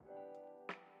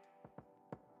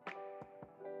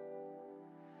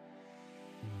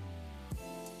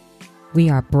We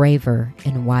are braver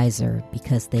and wiser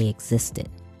because they existed.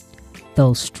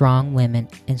 Those strong women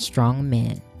and strong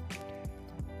men.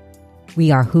 We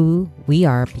are who we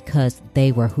are because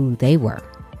they were who they were.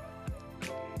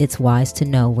 It's wise to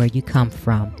know where you come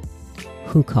from,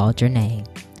 who called your name.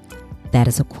 That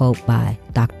is a quote by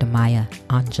Dr. Maya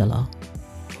Angelou.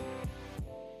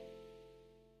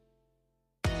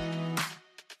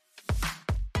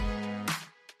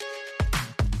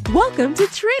 Welcome to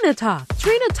Trina Talk.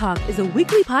 Trina Talk is a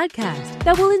weekly podcast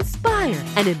that will inspire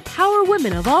and empower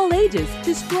women of all ages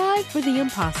to strive for the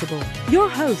impossible. Your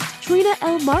host, Trina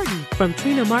L. Martin from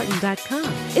TrinaMartin.com,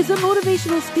 is a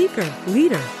motivational speaker,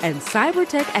 leader, and cyber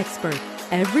tech expert.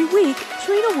 Every week,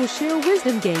 Trina will share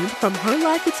wisdom gained from her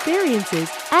life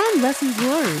experiences and lessons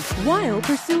learned while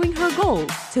pursuing her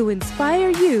goals to inspire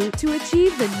you to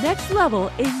achieve the next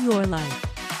level in your life.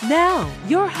 Now,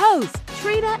 your host,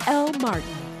 Trina L. Martin.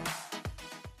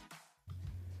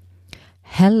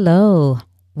 Hello,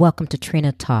 welcome to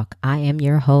Trina Talk. I am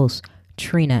your host,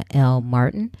 Trina L.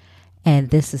 Martin, and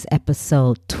this is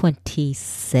episode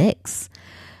 26.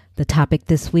 The topic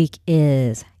this week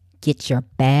is Get Your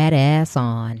Badass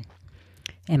On.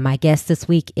 And my guest this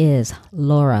week is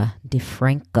Laura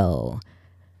DeFranco.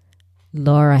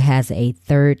 Laura has a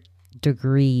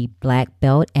third-degree black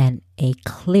belt and a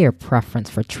clear preference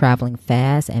for traveling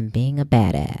fast and being a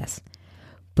badass.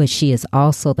 But she is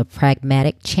also the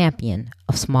pragmatic champion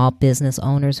of small business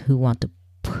owners who want to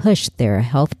push their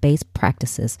health-based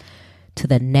practices to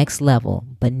the next level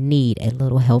but need a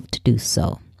little help to do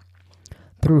so.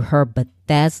 Through her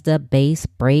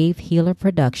Bethesda-based Brave Healer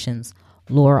Productions,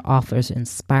 Laura offers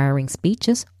inspiring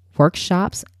speeches,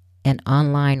 workshops, an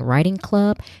online writing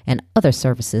club, and other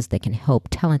services that can help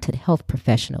talented health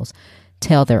professionals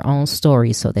tell their own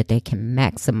stories so that they can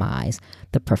maximize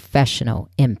the professional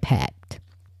impact.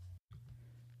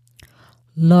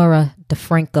 Laura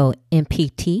DeFranco,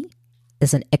 MPT,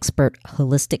 is an expert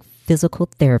holistic physical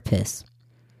therapist.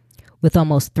 With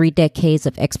almost 3 decades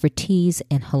of expertise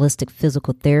in holistic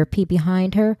physical therapy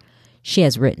behind her, she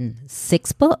has written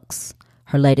 6 books.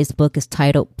 Her latest book is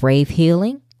titled Brave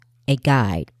Healing, A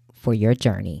Guide for Your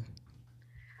Journey.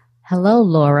 Hello,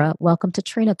 Laura. Welcome to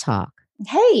Trina Talk.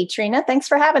 Hey, Trina. Thanks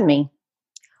for having me.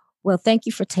 Well, thank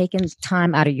you for taking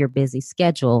time out of your busy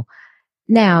schedule.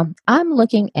 Now, I'm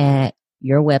looking at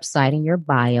your website and your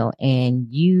bio, and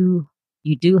you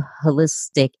do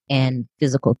holistic and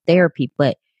physical therapy,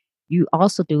 but you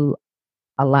also do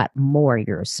a lot more.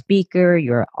 You're a speaker,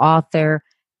 you're an author,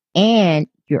 and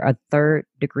you're a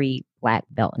third-degree black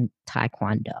belt in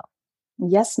Taekwondo.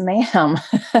 Yes, ma'am.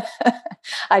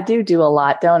 I do a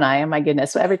lot, don't I? Oh my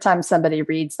goodness. Every time somebody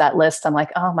reads that list, I'm like,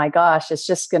 oh my gosh,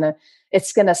 it's going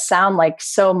to sound like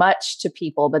so much to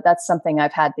people, but that's something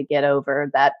I've had to get over,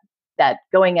 that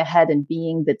going ahead and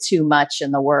being the too much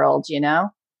in the world, you know?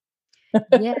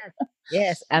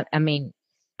 Yes. I mean,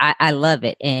 I love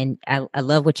it. And I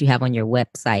love what you have on your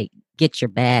website. Get your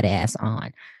badass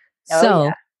on.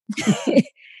 Oh, yeah.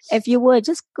 If you would,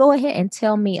 just go ahead and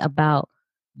tell me about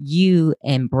you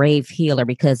and Brave Healer,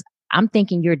 because I'm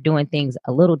thinking you're doing things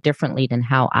a little differently than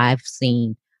how I've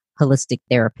seen holistic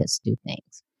therapists do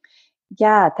things.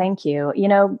 Yeah, thank you. You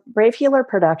know, Brave Healer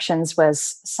Productions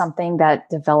was something that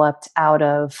developed out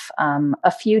of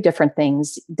a few different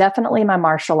things. Definitely my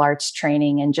martial arts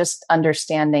training and just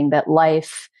understanding that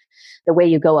life, the way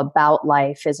you go about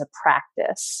life, is a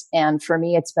practice. And for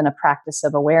me, it's been a practice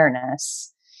of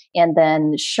awareness. And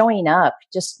then showing up,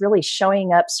 just really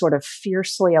showing up sort of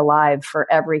fiercely alive for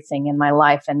everything in my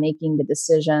life and making the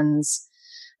decisions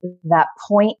that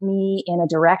point me in a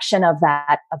direction of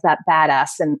that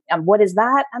badass. And what is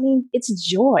that? I mean, it's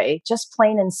joy, just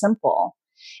plain and simple,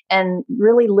 and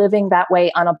really living that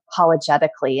way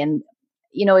unapologetically. And,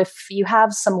 you know, if you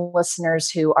have some listeners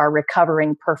who are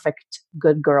recovering perfect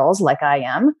good girls like I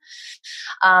am,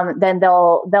 then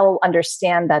they'll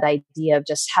understand that idea of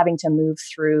just having to move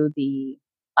through the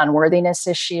unworthiness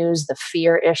issues, the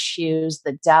fear issues,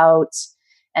 the doubt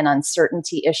and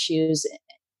uncertainty issues,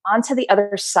 onto the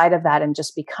other side of that and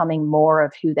just becoming more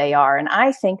of who they are. And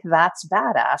I think that's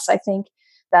badass. I think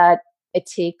that it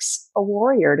takes a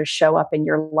warrior to show up in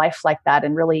your life like that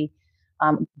and really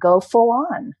go full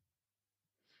on.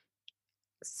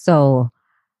 So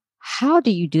how do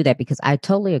you do that? Because I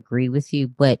totally agree with you,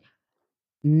 but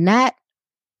not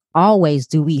always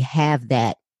do we have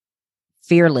that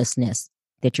fearlessness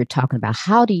that you're talking about.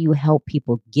 How do you help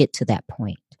people get to that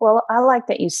point? Well, I like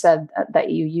that you said that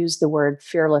you use the word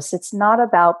fearless. It's not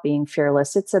about being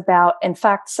fearless. It's about, in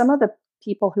fact, some of the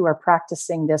people who are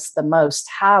practicing this the most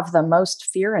have the most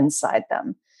fear inside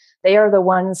them. They are the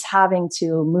ones having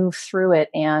to move through it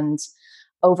and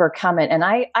overcome it. And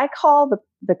I call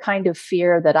the kind of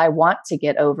fear that I want to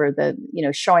get over, the,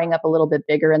 showing up a little bit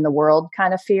bigger in the world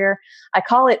kind of fear. I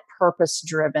call it purpose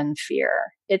driven fear.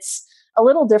 It's a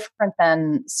little different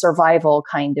than survival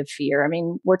kind of fear. I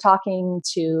mean, we're talking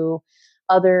to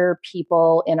other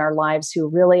people in our lives who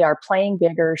really are playing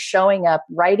bigger, showing up,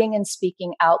 writing and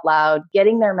speaking out loud,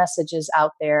 getting their messages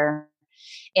out there.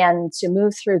 And to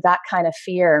move through that kind of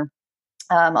fear,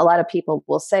 a lot of people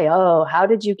will say, "Oh, how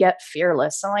did you get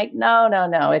fearless?" I'm like, no.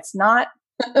 It's not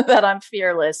that I'm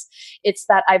fearless. It's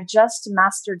that I've just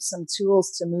mastered some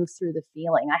tools to move through the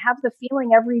feeling. I have the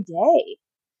feeling every day.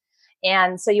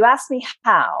 And so you asked me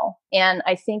how, and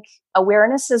I think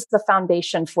awareness is the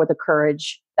foundation for the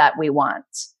courage that we want.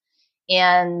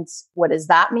 And what does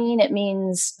that mean? It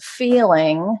means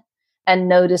feeling and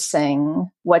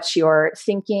noticing what you're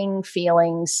thinking,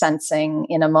 feeling, sensing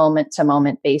in a moment to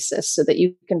moment basis so that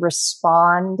you can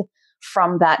respond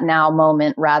from that now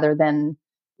moment rather than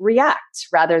react,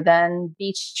 rather than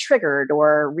be triggered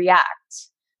or react.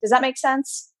 Does that make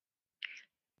sense?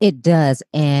 It does.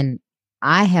 And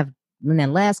I have, in the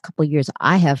last couple of years,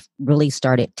 I have really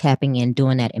started tapping in,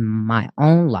 doing that in my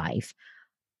own life.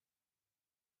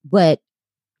 But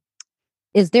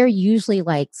is there usually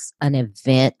like an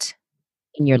event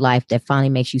in your life that finally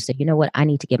makes you say, you know what, I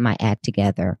need to get my act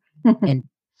together? And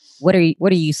what are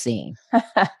you seeing?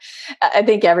 I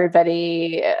think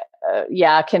everybody,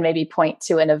 can maybe point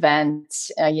to an event.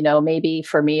 Maybe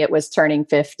for me, it was turning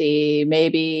 50.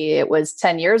 Maybe it was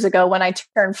 10 years ago when I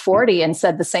turned 40 and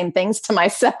said the same things to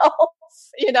myself.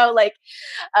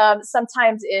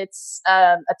 Sometimes it's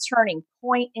a turning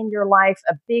point in your life,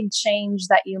 a big change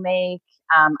that you make.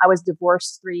 I was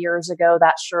divorced 3 years ago.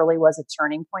 That surely was a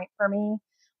turning point for me,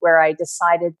 where I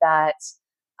decided that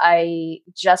I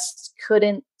just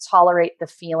couldn't tolerate the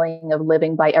feeling of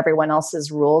living by everyone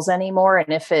else's rules anymore.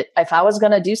 And if I was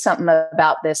going to do something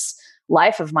about this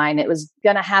life of mine, it was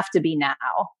going to have to be now.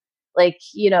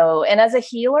 And as a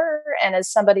healer and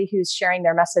as somebody who's sharing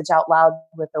their message out loud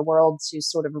with the world to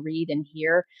sort of read and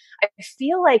hear, I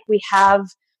feel like we have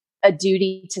a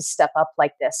duty to step up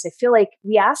like this. I feel like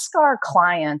we ask our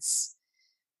clients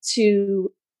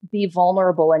to be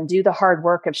vulnerable and do the hard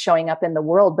work of showing up in the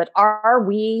world, but are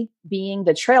we being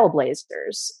the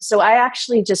trailblazers? So I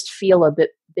actually just feel a bit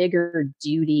bigger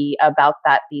duty about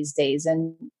that these days,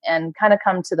 and kind of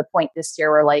come to the point this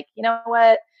year where, like, you know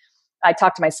what? I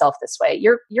talk to myself this way.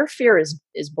 Your fear is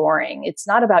boring. It's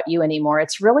not about you anymore.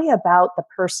 It's really about the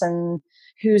person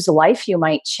whose life you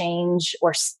might change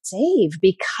or save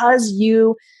because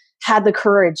you had the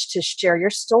courage to share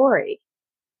your story.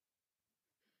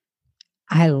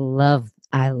 I love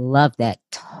that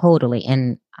totally.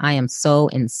 And I am so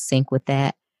in sync with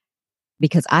that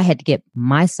because I had to get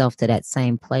myself to that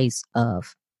same place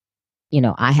of,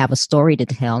 I have a story to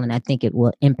tell and I think it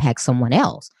will impact someone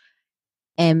else.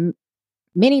 And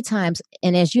many times,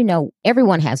 and as you know,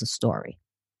 everyone has a story.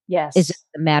 Yes. It's just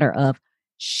a matter of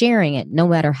sharing it, no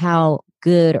matter how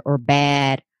good or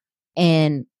bad.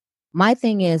 And my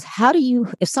thing is,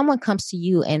 if someone comes to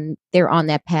you and they're on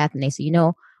that path and they say,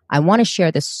 I want to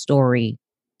share this story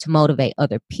to motivate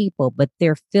other people, but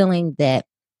they're feeling that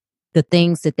the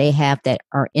things that they have that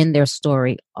are in their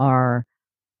story are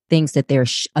things that they're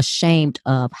ashamed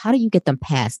of. How do you get them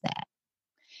past that?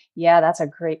 Yeah, that's a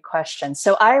great question.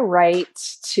 So I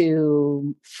write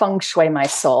to feng shui my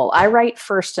soul. I write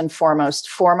first and foremost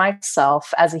for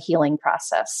myself as a healing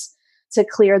process to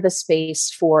clear the space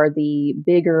for the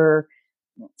bigger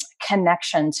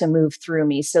connection to move through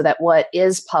me so that what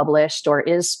is published or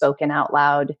is spoken out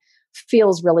loud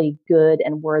feels really good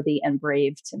and worthy and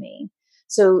brave to me.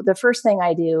 So the first thing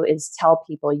I do is tell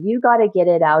people, you got to get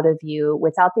it out of you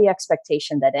without the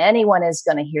expectation that anyone is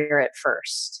going to hear it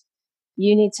first.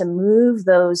 You need to move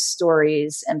those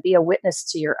stories and be a witness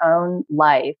to your own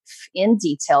life in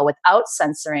detail without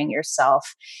censoring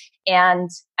yourself. And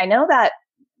I know that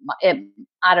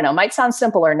might sound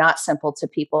simple or not simple to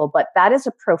people, but that is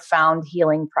a profound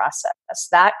healing process.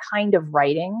 That kind of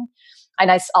writing,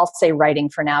 and I'll say writing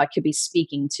for now, it could be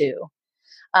speaking too.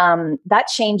 That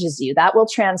changes you. That will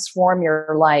transform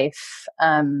your life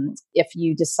if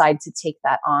you decide to take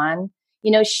that on.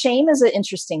 Shame is an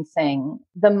interesting thing.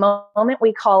 The moment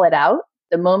we call it out,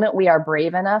 the moment we are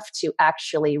brave enough to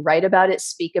actually write about it,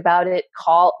 speak about it,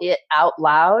 call it out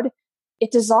loud,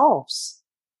 it dissolves.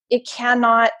 It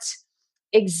cannot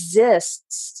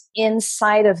exist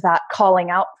inside of that calling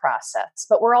out process.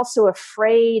 But we're also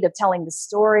afraid of telling the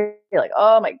story. Like,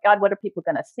 oh my God, what are people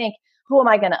going to think? Who am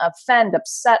I going to offend,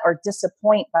 upset, or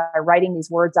disappoint by writing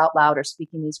these words out loud or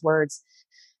speaking these words?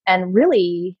 And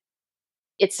really,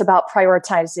 it's about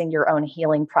prioritizing your own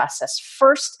healing process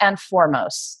first and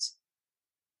foremost.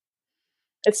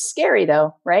 It's scary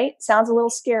though, right? Sounds a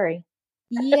little scary.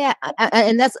 Yeah.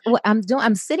 And that's what I'm doing.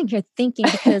 I'm sitting here thinking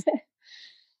because,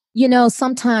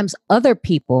 sometimes other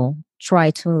people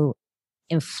try to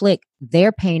inflict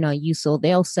their pain on you. So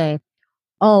they'll say,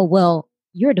 oh, well,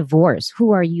 you're divorced.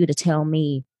 Who are you to tell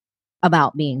me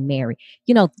about being married?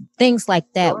 Things like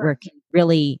that where it can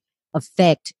really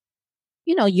affect,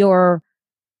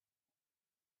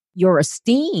 your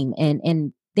esteem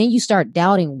and then you start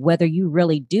doubting whether you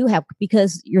really do have,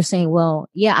 because you're saying, well,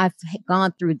 yeah, I've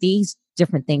gone through these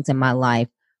different things in my life.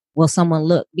 Will someone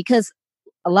look? Because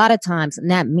a lot of times,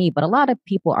 not me, but a lot of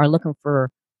people are looking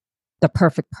for the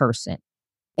perfect person.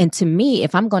 And to me,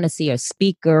 if I'm going to see a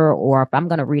speaker or if I'm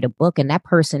going to read a book and that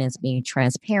person is being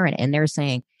transparent and they're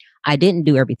saying, I didn't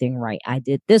do everything right. I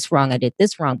did this wrong. I did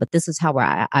this wrong, but this is how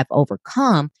I've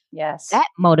overcome. Yes. That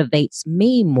motivates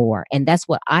me more. And that's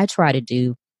what I try to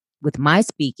do with my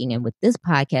speaking and with this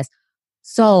podcast.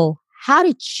 So how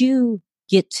did you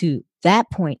get to that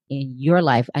point in your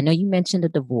life? I know you mentioned a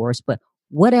divorce, but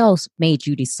what else made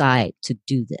you decide to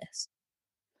do this?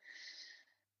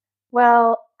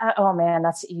 Well, oh man,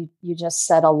 that's you just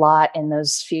said a lot in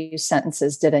those few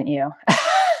sentences, didn't you?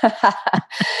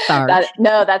 Sorry.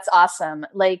 No, that's awesome.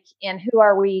 Like, and who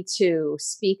are we to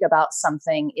speak about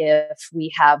something if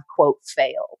we have, quote,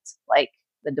 failed, like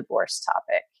the divorce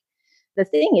topic? The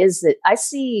thing is that I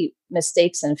see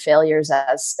mistakes and failures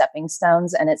as stepping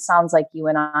stones, and it sounds like you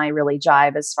and I really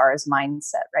jive as far as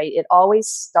mindset, right? It always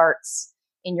starts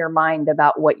in your mind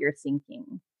about what you're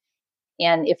thinking.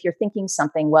 And if you're thinking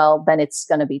something, well, then it's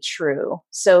going to be true.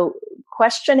 So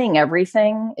questioning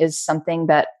everything is something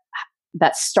that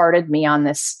started me on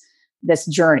this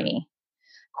journey.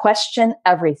 Question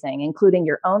everything, including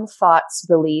your own thoughts,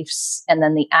 beliefs, and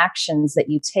then the actions that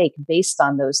you take based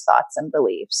on those thoughts and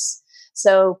beliefs.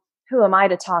 So who am I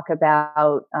to talk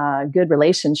about good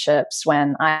relationships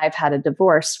when I've had a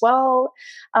divorce? Well,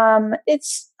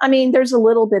 there's a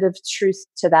little bit of truth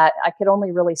to that. I could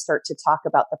only really start to talk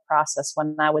about the process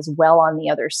when I was well on the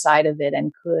other side of it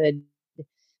and could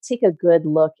take a good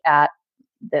look at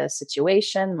the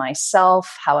situation,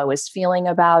 myself, how I was feeling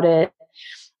about it.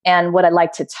 And what I'd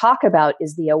like to talk about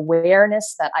is the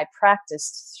awareness that I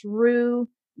practiced through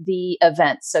the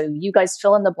event. So you guys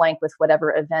fill in the blank with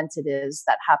whatever event it is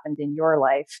that happened in your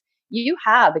life. You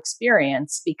have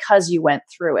experience because you went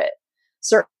through it.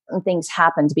 Certain things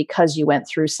happened because you went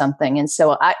through something. And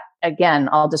so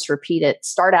I'll just repeat it.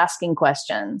 Start asking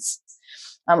questions.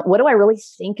 What do I really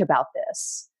think about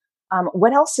this?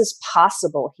 What else is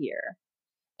possible here?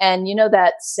 And you know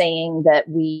that saying that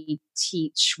we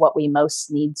teach what we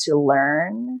most need to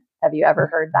learn? Have you ever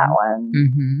heard that one?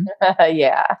 Mm-hmm.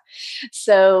 Yeah.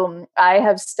 So I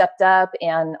have stepped up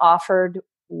and offered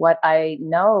what I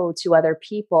know to other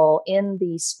people in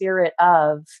the spirit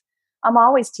of, I'm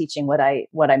always teaching what I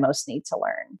most need to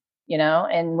learn,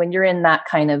 and when you're in that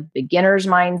kind of beginner's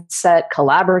mindset,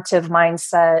 collaborative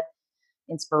mindset,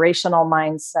 inspirational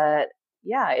mindset,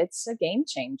 yeah, it's a game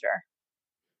changer.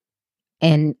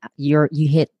 And you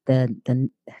hit the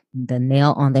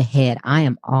nail on the head. I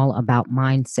am all about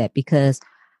mindset because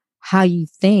how you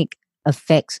think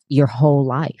affects your whole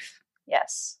life.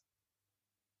 Yes.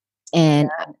 And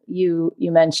you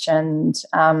mentioned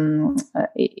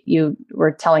you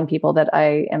were telling people that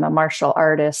I am a martial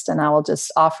artist, and I will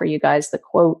just offer you guys the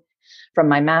quote from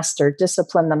my master: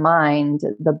 "Discipline the mind,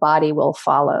 the body will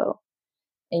follow."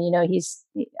 And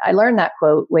I learned that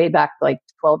quote way back like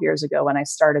 12 years ago when I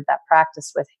started that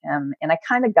practice with him. And I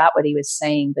kind of got what he was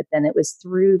saying, but then it was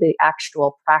through the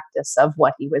actual practice of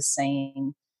what he was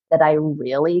saying that I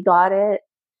really got it.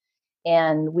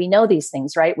 And we know these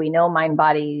things, right? We know mind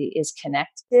body is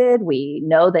connected. We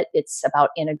know that it's about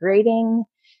integrating.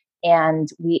 And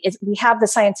we have the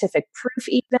scientific proof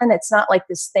even. It's not like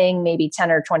this thing maybe 10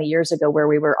 or 20 years ago where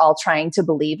we were all trying to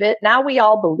believe it. Now we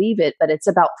all believe it, but it's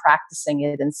about practicing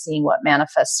it and seeing what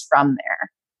manifests from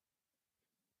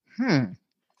there.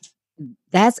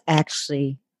 That's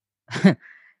actually,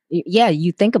 yeah,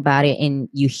 you think about it and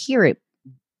you hear it,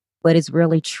 but it's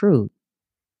really true.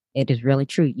 It is really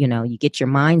true. You get your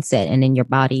mindset and then your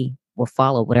body will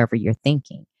follow whatever you're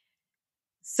thinking.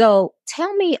 So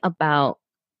tell me about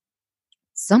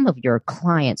some of your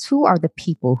clients. Who are the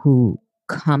people who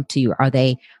come to you? Are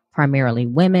they primarily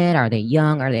women? Are they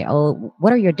young? Are they old?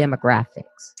 What are your demographics?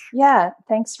 Yeah,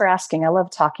 thanks for asking. I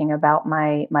love talking about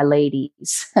my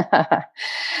ladies.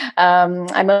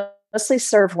 I mostly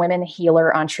serve women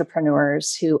healer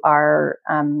entrepreneurs who are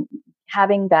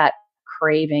having that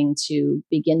craving to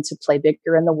begin to play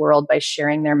bigger in the world by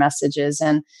sharing their messages.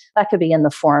 And that could be in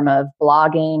the form of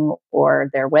blogging or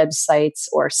their websites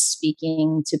or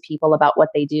speaking to people about what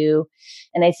they do.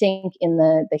 And I think in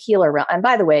the healer realm, and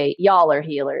by the way, y'all are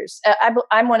healers.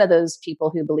 I'm one of those people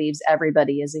who believes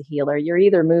everybody is a healer. You're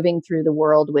either moving through the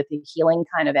world with a healing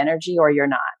kind of energy or you're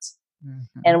not.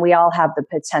 Mm-hmm. And we all have the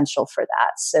potential for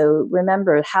that. So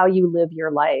remember, how you live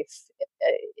your life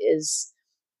is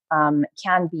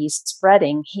can be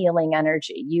spreading healing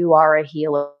energy. You are a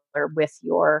healer with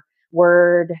your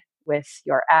word, with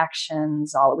your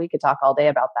actions. We could talk all day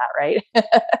about that, right?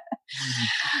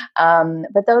 Mm-hmm.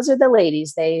 But those are the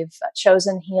ladies. They've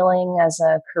chosen healing as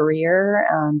a career.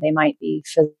 They might be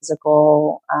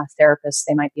physical therapists.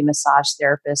 They might be massage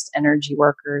therapists, energy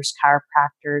workers,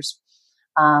 chiropractors,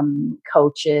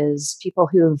 coaches, people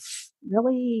who've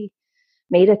really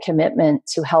made a commitment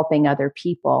to helping other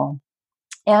people.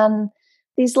 And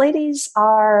these ladies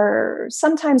are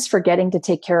sometimes forgetting to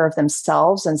take care of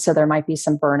themselves. And so there might be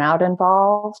some burnout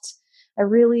involved. I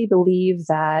really believe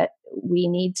that we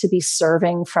need to be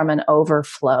serving from an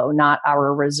overflow, not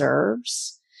our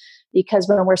reserves. Because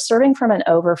when we're serving from an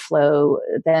overflow,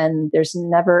 then there's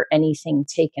never anything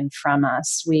taken from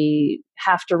us. We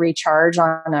have to recharge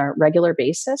on a regular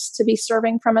basis to be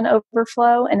serving from an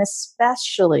overflow. And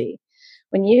especially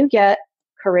when you get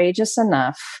courageous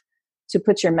enough to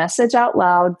put your message out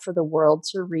loud for the world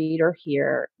to read or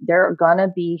hear, there are going to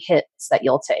be hits that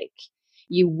you'll take.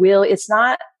 You will. It's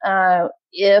not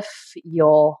if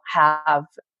you'll have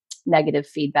negative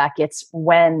feedback. It's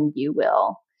when you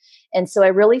will. And so I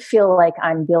really feel like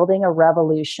I'm building a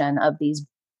revolution of these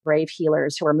brave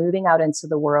healers who are moving out into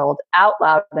the world out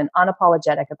loud and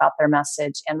unapologetic about their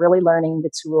message and really learning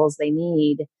the tools they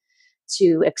need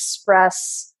to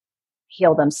express,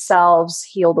 heal themselves,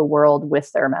 heal the world with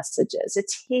their messages.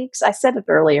 I said it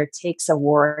earlier, it takes a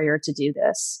warrior to do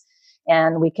this.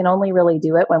 And we can only really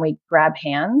do it when we grab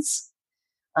hands.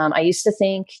 I used to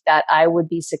think that I would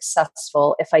be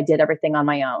successful if I did everything on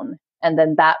my own. And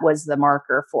then that was the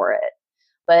marker for it.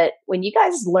 But when you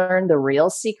guys learn the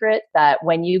real secret that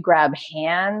when you grab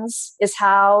hands is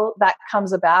how that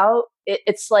comes about,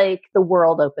 it's like the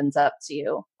world opens up to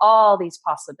you, all these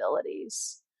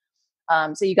possibilities.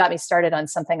 So you got me started on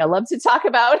something I love to talk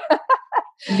about.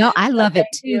 No, I love it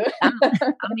too.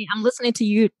 I'm listening to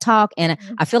you talk and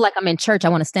I feel like I'm in church. I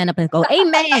want to stand up and go,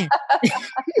 amen.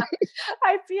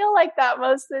 I feel like that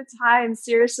most of the time.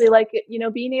 Seriously, like,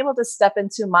 being able to step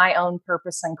into my own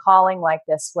purpose and calling like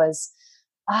this was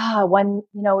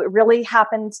it really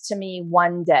happened to me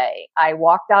one day. I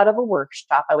walked out of a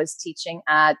workshop I was teaching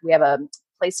we have a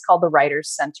place called the Writers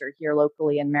Center here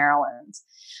locally in Maryland.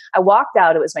 I walked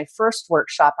out. It was my first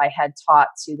workshop I had taught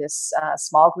to this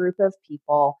small group of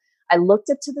people. I looked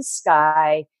up to the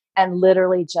sky and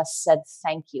literally just said,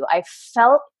 thank you. I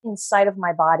felt inside of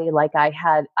my body like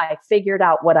I figured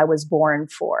out what I was born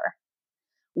for.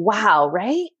 Wow.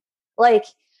 Right? Like,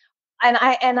 and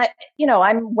I,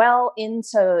 I'm well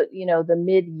into, the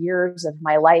mid years of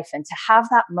my life. And to have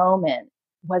that moment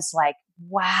was like,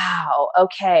 wow,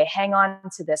 okay, hang on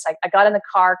to this. I got in the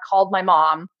car, called my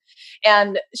mom,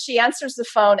 and she answers the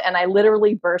phone and I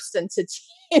literally burst into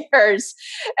tears.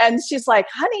 And she's like,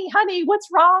 honey, what's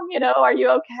wrong? Are you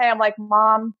okay? I'm like,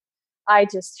 Mom, I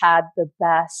just had the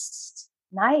best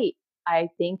night. I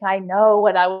think I know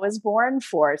what I was born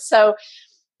for. So,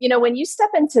 when you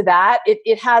step into that,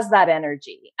 it has that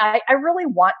energy. I really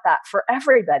want that for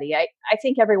everybody. I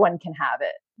think everyone can have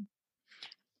it.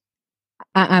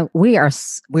 We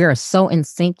are so in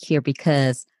sync here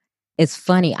because it's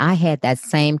funny. I had that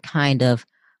same kind of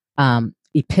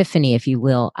epiphany, if you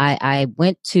will. I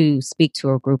went to speak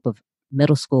to a group of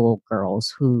middle school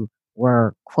girls who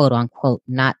were quote unquote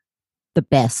not the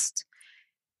best.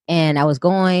 And I was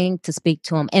going to speak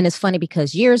to them. And it's funny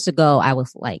because years ago, I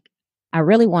was like, I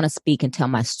really want to speak and tell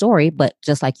my story. But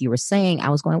just like you were saying, I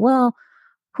was going, well,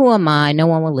 who am I? No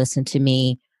one will listen to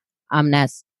me. I'm not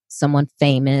someone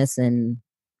famous and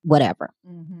whatever.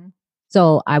 Mm-hmm.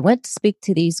 So I went to speak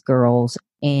to these girls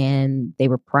and they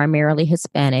were primarily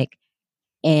Hispanic.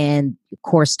 And of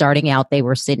course, starting out, they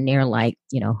were sitting there like,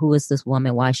 who is this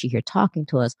woman? Why is she here talking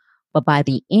to us? But by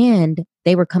the end,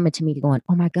 they were coming to me going,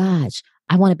 oh my gosh,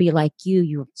 I want to be like you.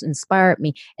 You inspired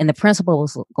me. And the principal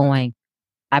was going,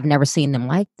 I've never seen them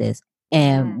like this.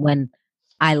 And when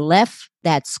I left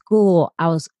that school,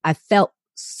 I felt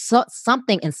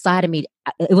something inside of me.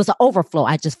 It was an overflow.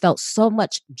 I just felt so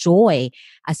much joy.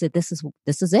 I said, this is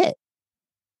it.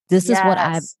 This is what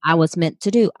I was meant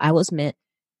to do. I was meant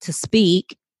to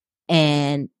speak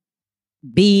and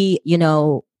be,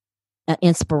 an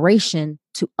inspiration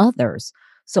to others.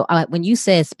 So when you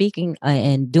said speaking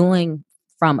and doing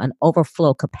from an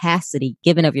overflow capacity,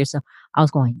 giving of yourself, I was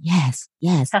going, yes,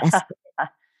 yes, that's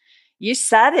You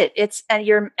said it.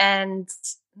 And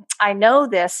I know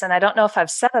this, and I don't know if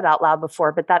I've said it out loud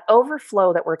before, but that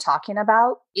overflow that we're talking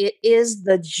about, it is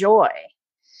the joy.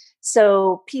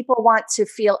 So people want to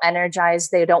feel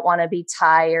energized. They don't want to be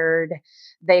tired.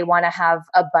 They want to have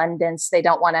abundance. They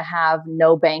don't want to have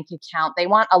no bank account. They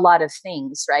want a lot of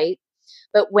things, right?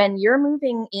 But when you're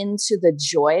moving into the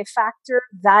joy factor,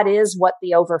 that is what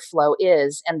the overflow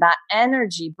is. And that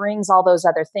energy brings all those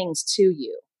other things to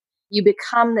you. You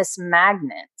become this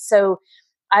magnet. So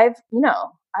I've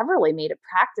really made a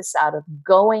practice out of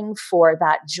going for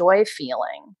that joy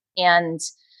feeling. And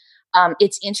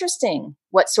it's interesting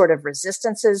what sort of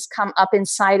resistances come up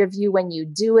inside of you when you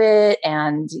do it.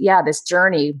 And yeah, this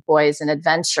journey, boy, is an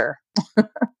adventure.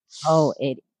 oh,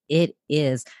 it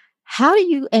is. How do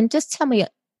you, and just tell me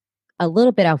a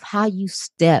little bit of how you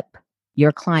step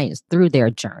your clients through their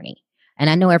journey. And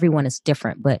I know everyone is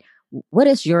different, but what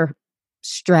is your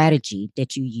strategy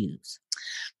that you use?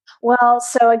 Well,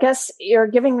 so I guess you're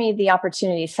giving me the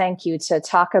opportunity, thank you, to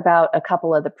talk about a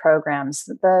couple of the programs.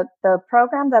 The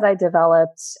program that I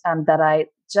developed that I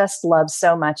just love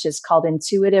so much is called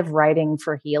Intuitive Writing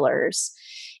for Healers.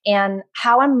 And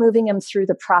how I'm moving them through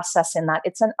the process in that,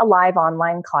 it's a live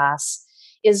online class,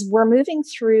 is we're moving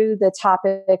through the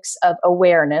topics of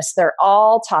awareness. They're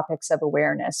all topics of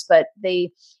awareness, but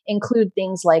they include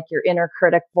things like your inner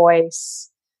critic voice,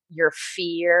 your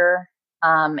fear,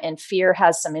 and fear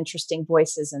has some interesting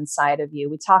voices inside of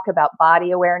you. We talk about body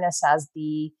awareness as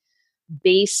the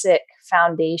basic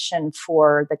foundation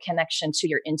for the connection to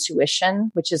your intuition,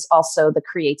 which is also the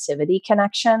creativity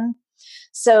connection.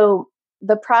 So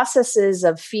the processes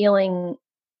of feeling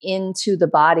into the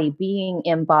body, being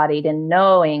embodied and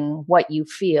knowing what you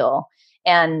feel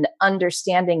and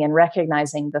understanding and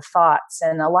recognizing the thoughts.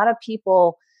 And a lot of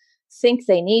people think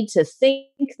they need to think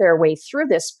their way through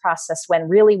this process when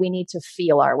really we need to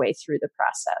feel our way through the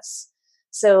process.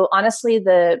 So honestly,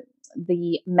 the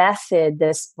method,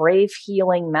 this brave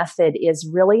healing method, is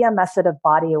really a method of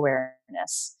body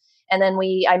awareness. And then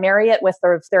I marry it with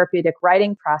the therapeutic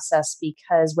writing process,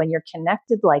 because when you're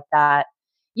connected like that,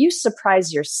 you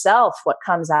surprise yourself what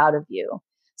comes out of you.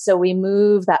 So we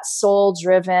move that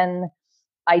soul-driven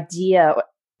idea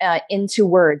into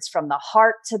words from the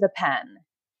heart to the pen.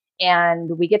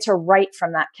 And we get to write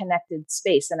from that connected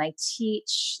space. And I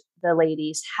teach the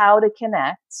ladies how to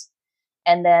connect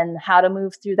and then how to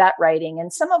move through that writing.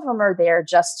 And some of them are there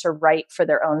just to write for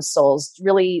their own souls,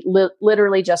 really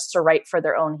literally just to write for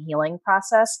their own healing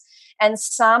process. And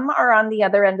some are on the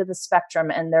other end of the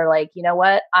spectrum and they're like, you know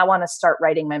what? I want to start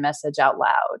writing my message out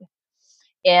loud.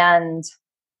 And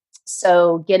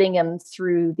so getting them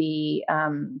through the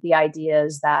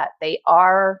ideas that they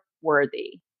are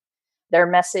worthy. Their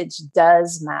message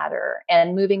does matter,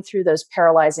 and moving through those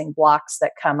paralyzing blocks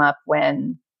that come up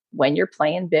when you're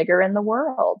playing bigger in the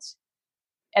world.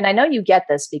 And I know you get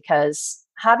this because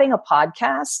having a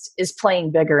podcast is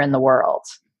playing bigger in the world.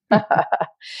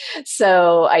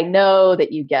 So I know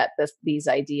that you get these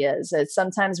ideas.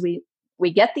 Sometimes we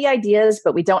get the ideas,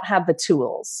 but we don't have the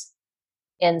tools.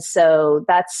 And so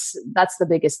that's the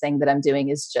biggest thing that I'm doing,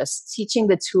 is just teaching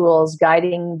the tools,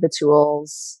 guiding the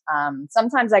tools.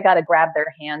 Sometimes I got to grab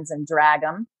their hands and drag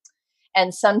them.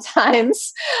 And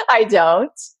sometimes I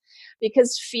don't,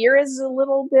 because fear is a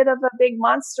little bit of a big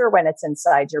monster when it's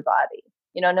inside your body.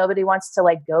 You know, nobody wants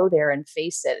to go there and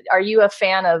face it. Are you a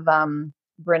fan of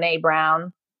Brené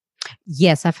Brown?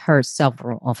 Yes, I've heard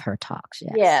several of her talks.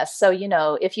 Yes. Yeah. So,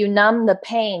 if you numb the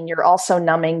pain, you're also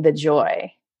numbing the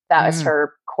joy. That was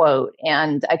her quote.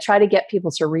 And I try to get people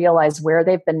to realize where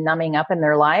they've been numbing up in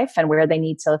their life and where they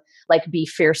need to be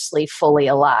fiercely, fully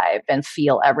alive and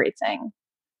feel everything.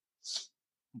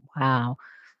 Wow.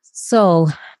 So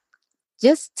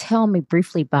just tell me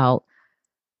briefly about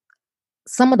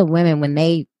some of the women when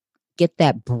they get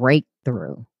that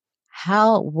breakthrough.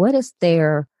 What is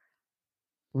their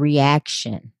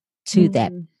reaction to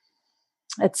that?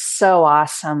 It's so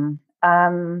awesome.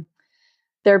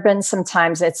 There have been some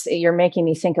times you're making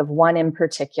me think of one in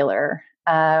particular.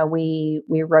 We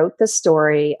wrote the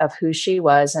story of who she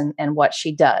was and what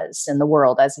she does in the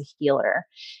world as a healer.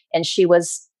 And she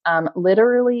was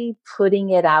literally putting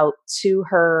it out to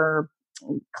her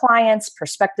clients,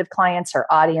 prospective clients,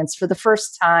 her audience for the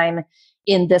first time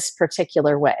in this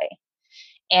particular way.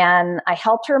 And I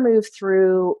helped her move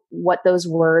through what those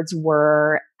words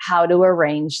were, how to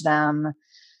arrange them,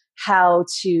 how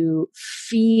to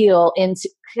feel into,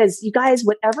 because you guys,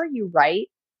 whatever you write,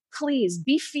 please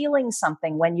be feeling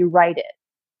something when you write it.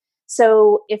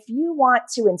 So if you want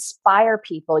to inspire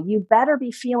people, you better be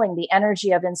feeling the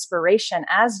energy of inspiration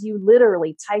as you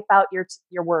literally type out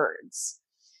your words.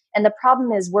 And the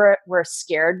problem is we're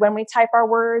scared when we type our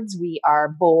words. We are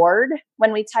bored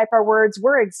when we type our words.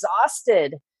 We're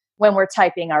exhausted when we're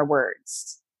typing our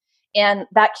words. And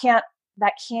that can't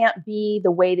be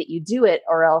the way that you do it,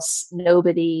 or else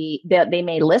they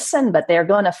may listen, but they're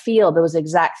going to feel those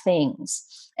exact things.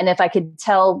 And if I could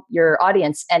tell your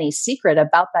audience any secret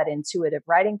about that intuitive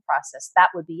writing process, that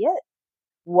would be it.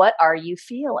 What are you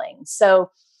feeling? So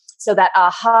that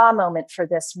aha moment for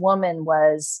this woman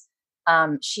was,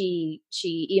 she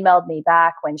emailed me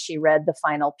back when she read the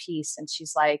final piece, and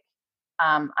she's like,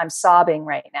 I'm sobbing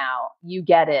right now. You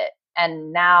get it.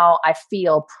 And now I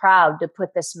feel proud to put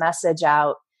this message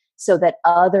out so that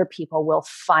other people will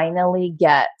finally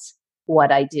get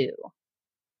what I do.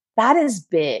 That is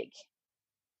big.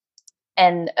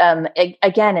 And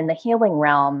again, in the healing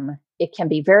realm, it can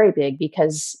be very big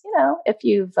because, if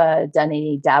you've done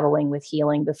any dabbling with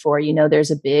healing before, there's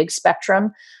a big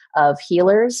spectrum of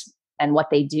healers and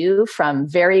what they do, from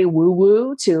very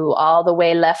woo-woo to all the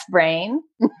way left brain.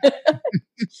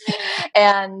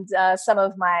 And some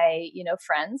of my,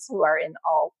 friends who are in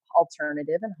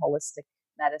alternative and holistic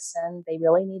medicine, they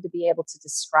really need to be able to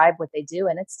describe what they do,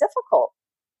 and it's difficult.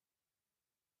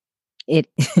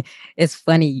 It's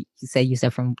funny you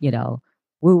said from,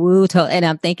 woo-woo to, and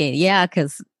I'm thinking, yeah,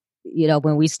 because,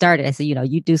 when we started, I said,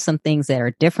 you do some things that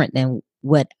are different than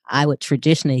what I would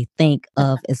traditionally think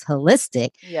of as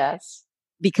holistic. Yes.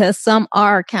 Because some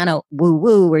are kind of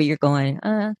woo-woo where you're going,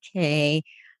 okay.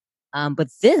 But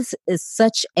this is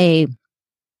such a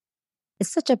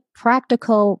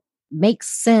practical, makes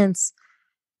sense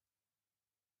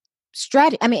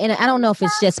strategy. I mean, and I don't know if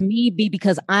it's just me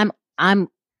because I'm,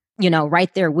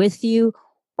 right there with you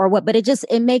or what, but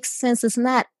it makes sense. It's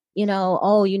not, you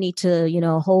need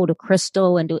to, hold a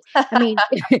crystal and do it. I mean,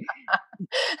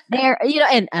 there,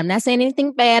 and I'm not saying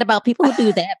anything bad about people who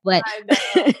do that, but I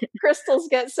know. Crystals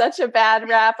get such a bad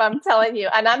rap, I'm telling you.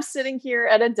 And I'm sitting here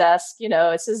at a desk,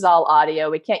 this is all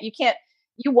audio.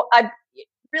 You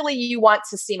want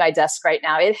to see my desk right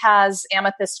now. It has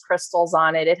amethyst crystals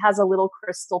on it. It has a little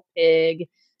crystal pig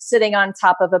sitting on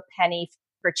top of a penny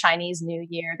for Chinese New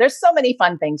Year. There's so many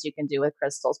fun things you can do with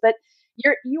crystals, but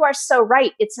you are so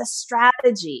right. It's a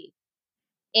strategy,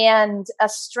 and a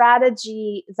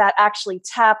strategy that actually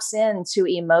taps into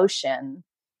emotion,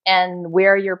 and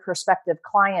where your prospective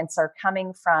clients are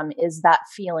coming from is that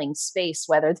feeling space,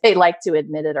 whether they like to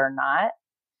admit it or not.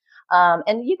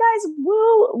 And you guys,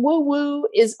 woo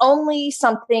is only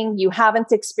something you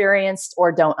haven't experienced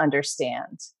or don't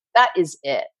understand. That is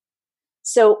it.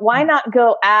 So why not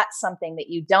go at something that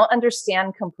you don't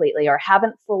understand completely or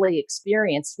haven't fully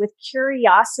experienced with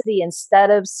curiosity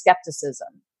instead of skepticism?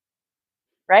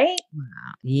 Right?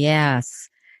 Wow. Yes.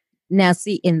 Now,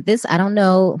 see, in this, I don't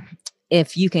know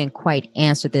if you can quite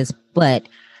answer this, but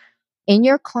in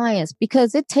your clients,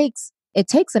 because it takes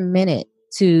a minute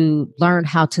to learn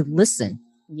how to listen.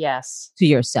 Yes. To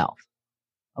yourself.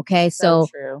 Okay. So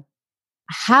true.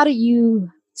 How do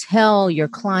you tell your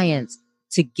clients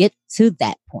to get to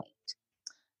that point?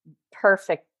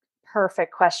 Perfect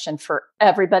question for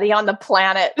everybody on the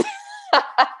planet.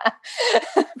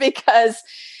 Because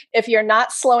if you're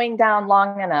not slowing down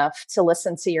long enough to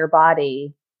listen to your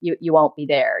body, you won't be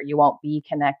there. You won't be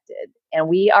connected. And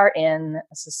we are in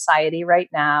a society right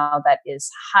now that is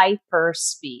hyper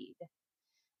speed.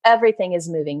 Everything is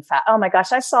moving fast. Oh my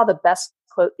gosh, I saw the best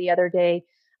quote the other day.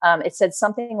 It said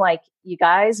something like, you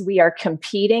guys, we are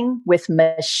competing with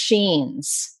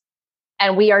machines,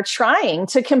 and we are trying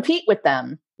to compete with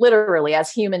them, literally,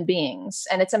 as human beings.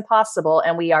 And it's impossible.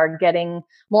 And we are getting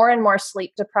more and more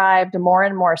sleep deprived, more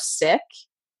and more sick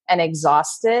and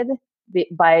exhausted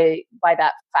by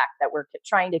that fact that we're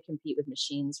trying to compete with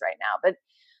machines right now. But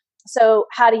so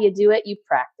how do you do it? You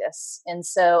practice. And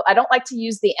so I don't like to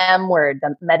use the M word,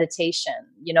 the meditation.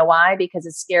 You know why? Because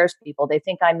it scares people. They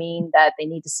think I mean that they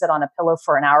need to sit on a pillow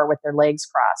for an hour with their legs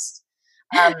crossed.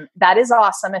 That is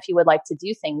awesome if you would like to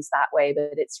do things that way,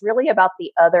 but it's really about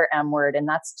the other M word, and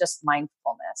that's just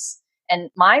mindfulness. And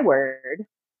my word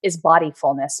is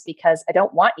bodyfulness, because I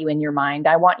don't want you in your mind.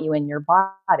 I want you in your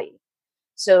body.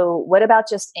 So what about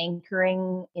just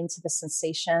anchoring into the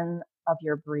sensation of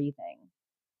your breathing?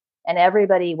 And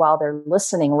everybody, while they're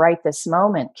listening right this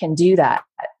moment, can do that,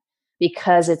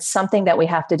 because it's something that we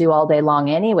have to do all day long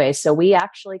anyway. So we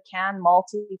actually can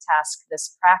multitask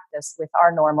this practice with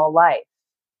our normal life.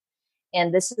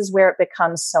 And this is where it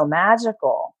becomes so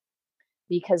magical,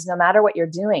 because no matter what you're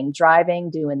doing,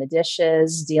 driving, doing the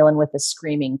dishes, dealing with a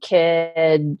screaming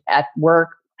kid, at work,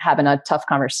 having a tough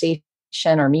conversation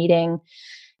or meeting,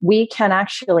 we can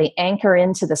actually anchor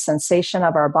into the sensation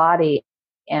of our body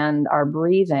and our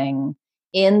breathing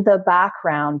in the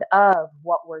background of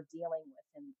what we're dealing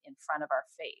with in front of our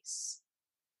face.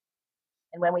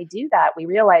 And when we do that, we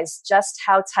realize just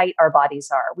how tight our bodies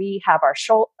are. We have our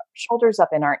shoulders up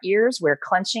in our ears. We're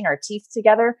clenching our teeth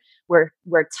together. We're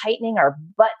tightening our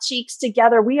butt cheeks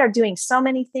together. We are doing so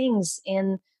many things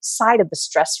inside of the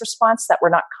stress response that we're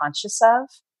not conscious of.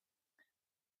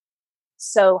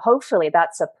 So hopefully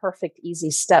that's a perfect, easy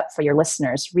step for your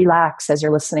listeners. Relax as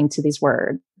you're listening to these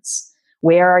words.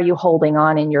 Where are you holding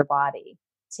on in your body?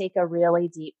 Take a really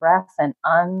deep breath and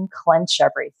unclench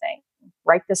everything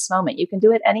right this moment. You can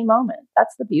do it any moment.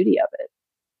 That's the beauty of it.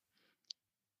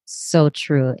 So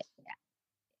true.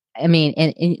 I mean,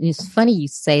 and it's funny you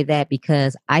say that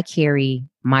because I carry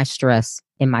my stress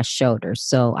in my shoulders.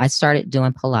 So I started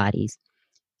doing Pilates.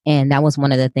 And that was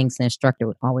one of the things the instructor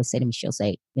would always say to me. She'll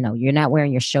say, you're not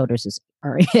wearing your shoulders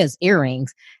as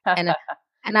earrings. And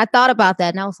I thought about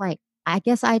that and I was like, I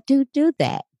guess I do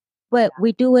that. But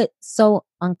we do it so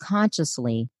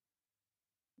unconsciously.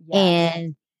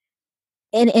 Yes.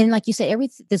 And like you said,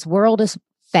 this world is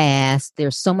fast.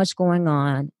 There's so much going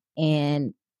on.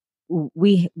 And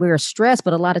we're stressed,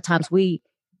 but a lot of times we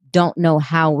don't know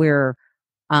how we're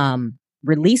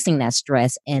releasing that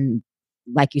stress. And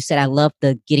like you said, I love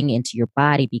the getting into your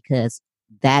body because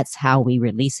that's how we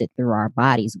release it through our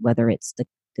bodies, whether it's the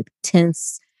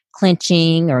tense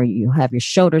clenching or you have your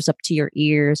shoulders up to your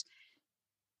ears.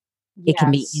 It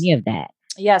can be any of that.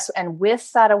 Yes. And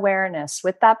with that awareness,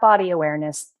 with that body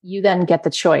awareness, you then get the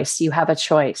choice. You have a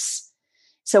choice.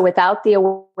 So without the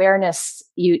awareness,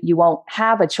 you won't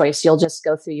have a choice. You'll just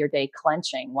go through your day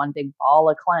clenching, one big ball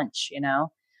of clench,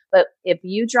 But if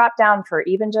you drop down for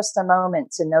even just a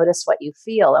moment to notice what you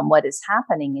feel and what is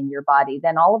happening in your body,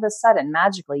 then all of a sudden,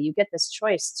 magically, you get this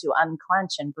choice to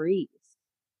unclench and breathe.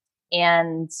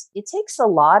 And it takes a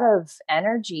lot of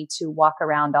energy to walk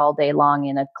around all day long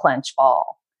in a clench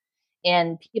ball.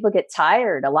 And people get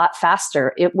tired a lot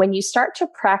faster. When you start to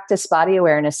practice body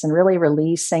awareness and really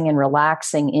releasing and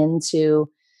relaxing into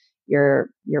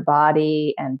your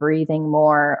body and breathing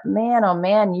more, man, oh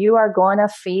man, you are going to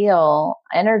feel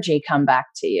energy come back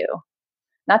to you.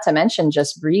 Not to mention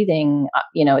just breathing,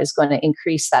 is going to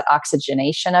increase that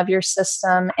oxygenation of your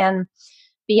system. And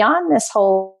beyond this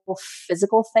whole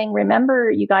physical thing,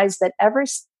 remember, you guys, that every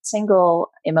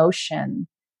single emotion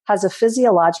has a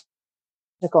physiological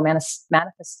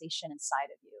manifestation inside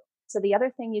of you. So the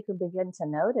other thing you can begin to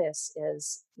notice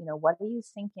is, what are you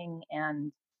thinking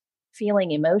and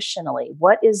feeling emotionally?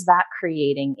 What is that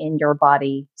creating in your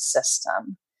body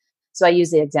system? So I use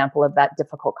the example of that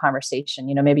difficult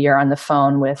conversation. Maybe you're on the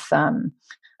phone with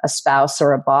a spouse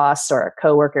or a boss or a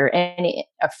coworker, a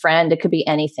friend. It could be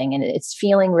anything, and it's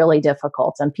feeling really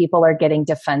difficult, and people are getting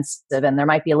defensive, and there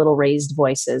might be a little raised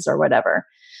voices or whatever.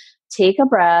 Take a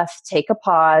breath, take a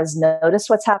pause, notice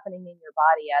what's happening in your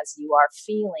body as you are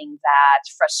feeling that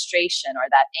frustration or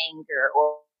that anger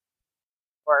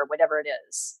or whatever it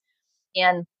is.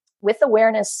 And with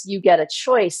awareness, you get a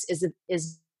choice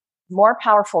is more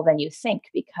powerful than you think,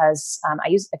 because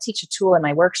I teach a tool in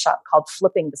my workshop called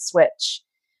flipping the switch.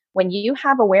 When you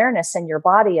have awareness in your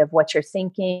body of what you're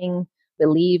thinking,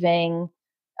 believing,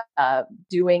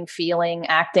 doing, feeling,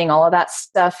 acting, all of that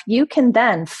stuff, you can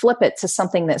then flip it to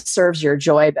something that serves your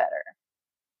joy better.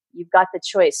 You've got the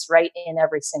choice right in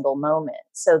every single moment.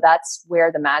 So that's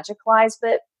where the magic lies.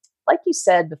 But like you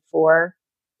said before,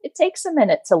 it takes a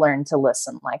minute to learn to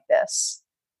listen like this.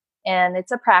 And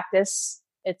it's a practice.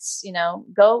 It's,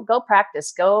 go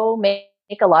practice, go make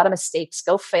a lot of mistakes,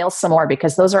 go fail some more,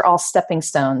 because those are all stepping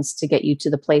stones to get you to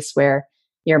the place where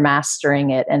you're mastering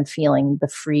it and feeling the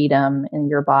freedom in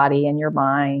your body and your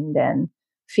mind and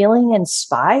feeling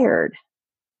inspired.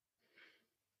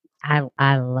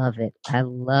 I love it. I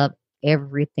love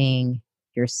everything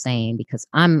you're saying, because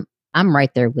I'm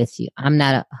right there with you. I'm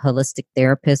not a holistic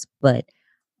therapist, but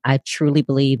I truly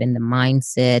believe in the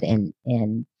mindset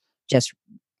and just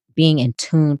being in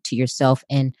tune to yourself.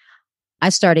 And I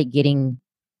started getting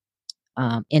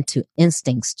into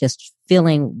instincts, just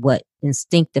feeling what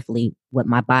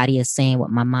my body is saying, what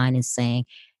my mind is saying.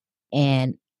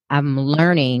 And I'm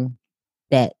learning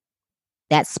that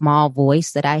small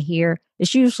voice that I hear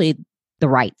is usually the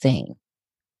right thing.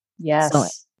 Yes. So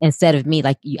instead of me,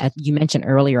 like you mentioned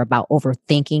earlier about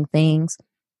overthinking things,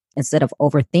 instead of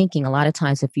overthinking, a lot of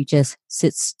times if you just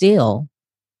sit still,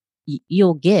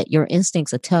 your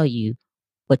instincts will tell you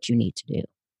what you need to do.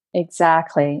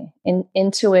 Exactly.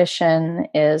 Intuition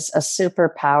is a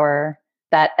superpower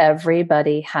that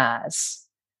everybody has.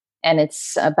 And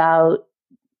it's about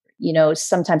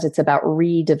sometimes it's about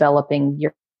redeveloping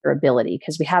your ability,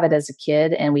 because we have it as a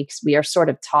kid and we are sort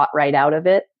of taught right out of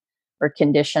it, or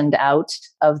conditioned out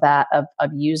of that, of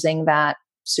using that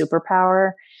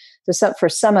superpower. So for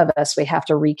some of us, we have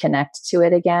to reconnect to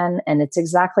it again. And it's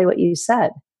exactly what you said.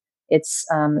 It's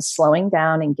slowing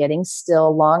down and getting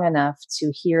still long enough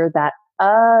to hear that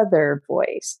other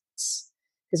voice.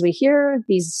 Because we hear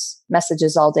these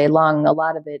messages all day long. A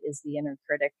lot of it is the inner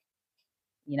critic.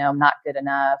 I'm not good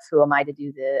enough. Who am I to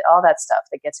do this? All that stuff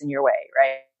that gets in your way,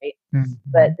 right? Mm-hmm.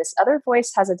 But this other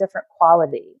voice has a different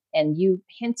quality, and you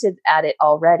hinted at it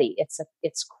already.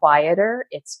 It's quieter.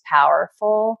 It's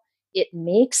powerful. It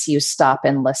makes you stop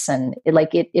and listen.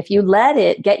 If you let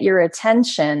it get your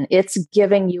attention, it's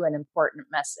giving you an important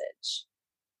message.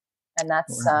 And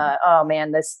that's, oh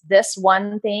man, this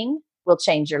one thing will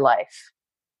change your life.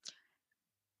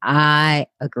 I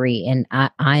agree. And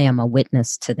I am a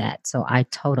witness to that. So I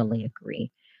totally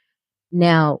agree.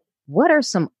 Now, what are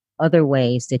some other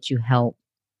ways that you help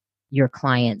your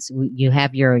clients? You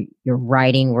have your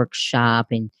writing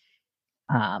workshop and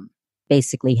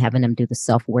basically having them do the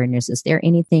self-awareness. Is there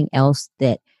anything else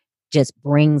that just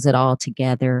brings it all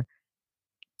together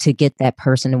to get that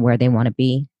person to where they want to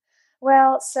be?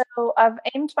 Well, so I've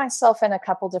aimed myself in a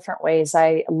couple different ways.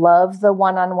 I love the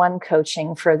one-on-one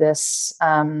coaching for this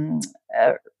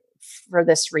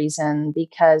reason,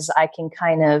 because I can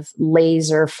kind of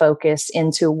laser focus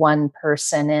into one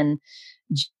person and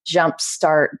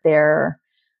jumpstart their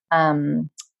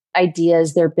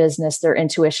ideas, their business, their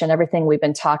intuition, everything we've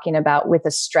been talking about with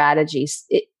a strategy.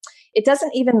 It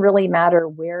doesn't even really matter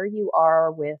where you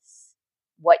are with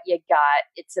what you got.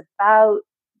 It's about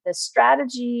the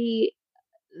strategy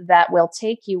that will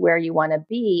take you where you want to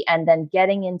be, and then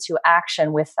getting into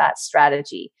action with that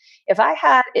strategy.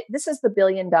 This is the $1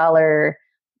 billion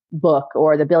book,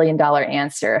 or the $1 billion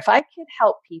answer. If I could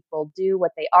help people do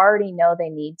what they already know they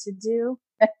need to do,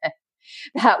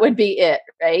 that would be it,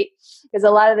 right? Because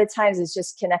a lot of the times it's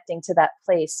just connecting to that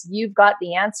place. You've got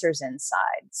the answers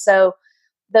inside. So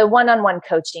the one-on-one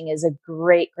coaching is a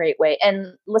great, great way.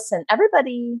 And listen,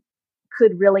 everybody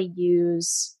could really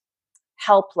use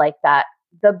help like that.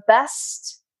 The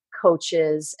best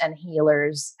coaches and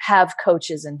healers have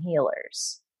coaches and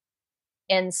healers.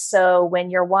 And so when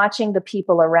you're watching the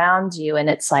people around you and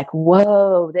it's like,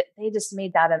 whoa, they just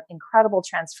made that an incredible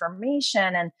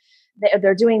transformation, and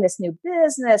they're doing this new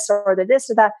business, or they're this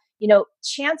or that,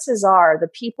 chances are the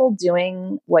people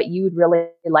doing what you'd really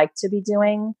like to be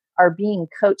doing are being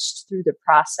coached through the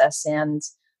process, and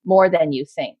more than you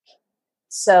think.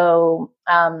 So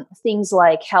things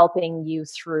like helping you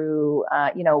through,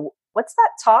 what's that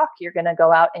talk you're going to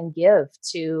go out and give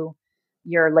to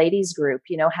your ladies group?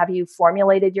 Have you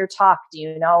formulated your talk? Do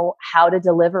you know how to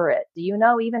deliver it? Do you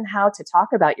know even how to talk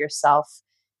about yourself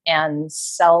and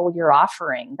sell your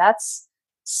offering? That's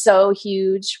so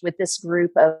huge with this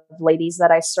group of ladies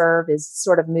that I serve, is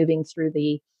sort of moving through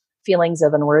the feelings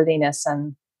of unworthiness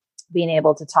and being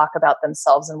able to talk about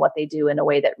themselves and what they do in a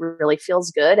way that really feels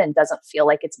good and doesn't feel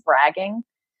like it's bragging.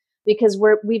 Because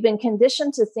we've been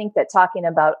conditioned to think that talking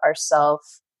about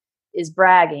ourselves is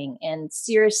bragging. And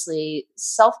seriously,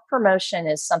 self-promotion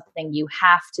is something you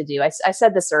have to do. I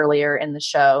said this earlier in the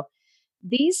show.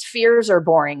 These fears are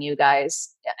boring, you guys.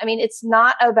 I mean, it's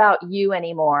not about you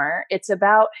anymore. It's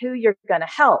about who you're going to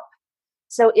help.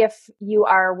 So if you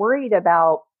are worried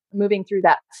about moving through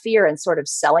that fear and sort of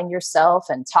selling yourself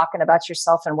and talking about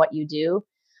yourself and what you do,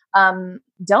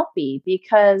 don't be.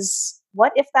 Because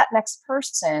what if that next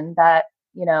person that,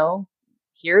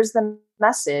 hears the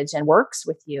message and works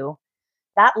with you,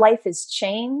 that life is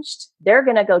changed? They're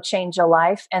going to go change a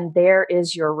life, and there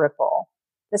is your ripple.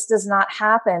 This does not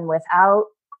happen without,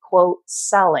 quote,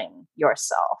 selling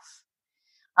yourself.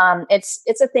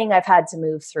 It's a thing I've had to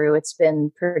move through. It's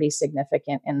been pretty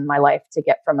significant in my life to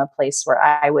get from a place where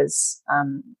I was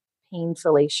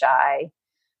painfully shy,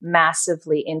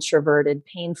 massively introverted,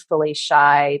 painfully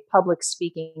shy. Public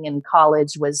speaking in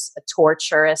college was a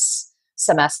torturous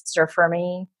semester for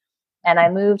me. And I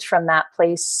moved from that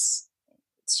place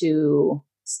to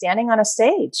standing on a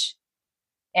stage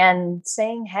and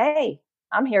saying, hey,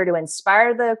 I'm here to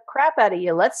inspire the crap out of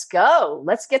you. Let's go.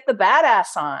 Let's get the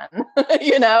badass on,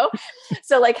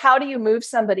 So like, how do you move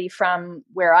somebody from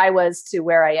where I was to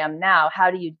where I am now?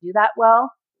 How do you do that?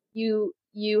 Well, you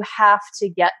have to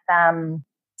get them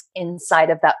inside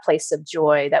of that place of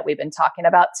joy that we've been talking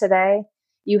about today.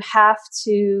 You have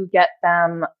to get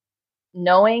them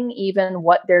knowing even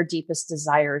what their deepest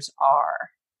desires are.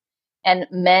 And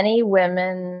many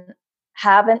women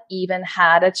haven't even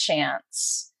had a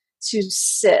chance to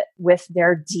sit with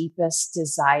their deepest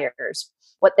desires.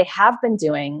 What they have been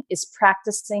doing is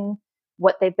practicing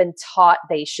what they've been taught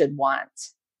they should want.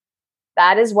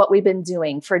 That is what we've been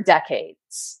doing for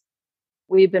decades.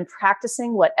 We've been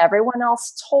practicing what everyone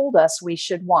else told us we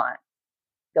should want.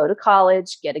 Go to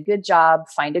college, get a good job,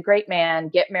 find a great man,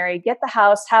 get married, get the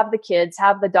house, have the kids,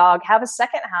 have the dog, have a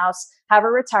second house, have a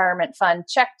retirement fund,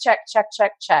 check, check, check,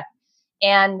 check, check.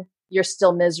 And you're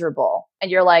still miserable. And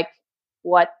you're like,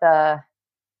 what the?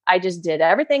 I just did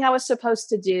everything I was supposed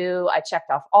to do. I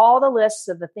checked off all the lists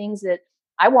of the things that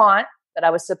I want, that I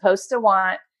was supposed to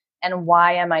want. And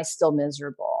why am I still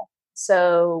miserable?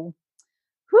 So,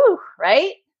 whew,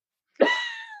 right?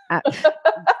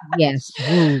 Yes.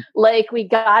 Like, we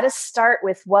got to start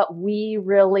with what we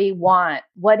really want.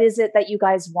 What is it that you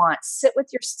guys want? Sit with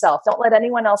yourself. Don't let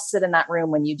anyone else sit in that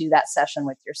room when you do that session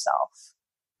with yourself.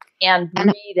 And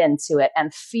breathe into it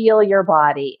and feel your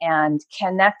body and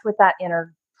connect with that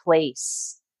inner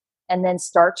place. And then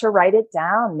start to write it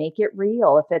down, make it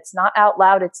real. If it's not out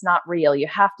loud, it's not real. You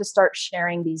have to start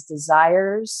sharing these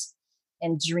desires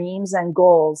and dreams and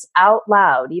goals out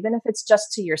loud, even if it's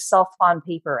just to yourself on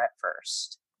paper at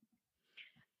first.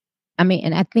 I mean,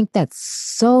 and I think that's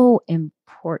so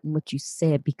important what you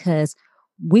said, because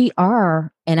we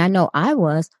are, and I know I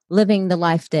was, living the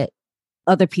life that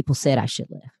other people said I should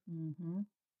live. Mm-hmm.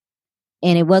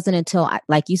 And it wasn't until,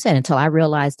 like you said, until I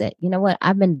realized that, you know what,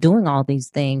 I've been doing all these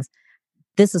things.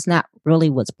 This is not really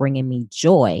what's bringing me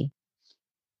joy.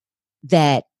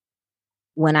 That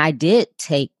when I did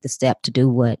take the step to do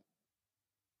what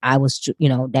I was,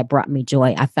 that brought me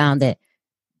joy, I found that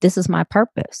this is my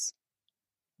purpose.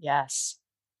 Yes.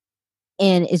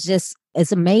 And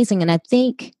it's amazing. And I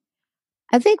think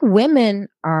women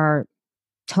are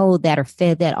told that or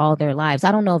fed that all their lives.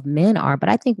 I don't know if men are, but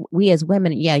I think we as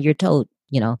women, yeah, you're told,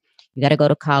 you got to go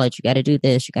to college, you got to do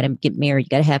this, you got to get married, you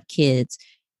got to have kids.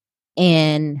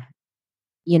 And,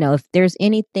 if there's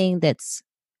anything that's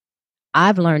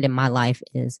I've learned in my life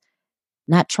is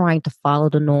not trying to follow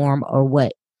the norm or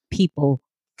what people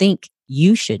think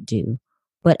you should do,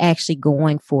 but actually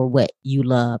going for what you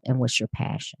love and what's your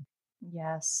passion.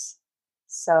 Yes.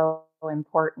 So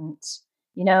important.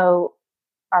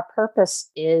 Our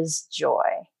purpose is joy.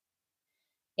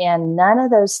 And none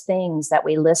of those things that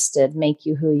we listed make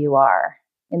you who you are.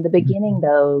 In the beginning,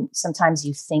 though, sometimes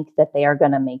you think that they are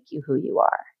going to make you who you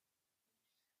are.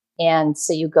 And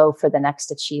so you go for the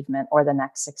next achievement or the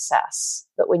next success.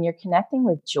 But when you're connecting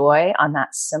with joy on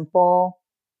that simple,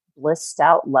 blissed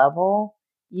out level,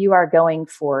 you are going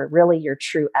for really your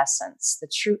true essence. The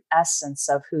true essence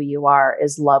of who you are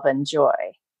is love and joy.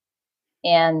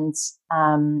 And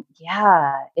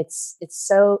it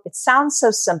sounds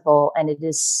so simple, and it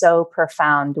is so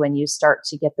profound when you start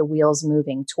to get the wheels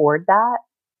moving toward that.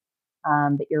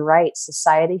 But you're right.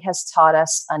 Society has taught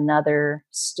us another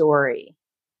story.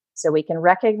 So we can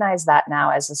recognize that now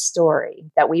as a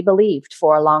story that we believed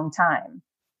for a long time.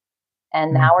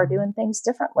 And now we're doing things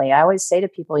differently. I always say to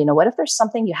people, what if there's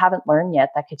something you haven't learned yet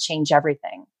that could change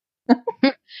everything?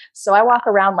 So I walk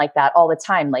around like that all the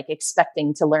time, like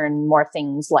expecting to learn more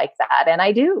things like that. And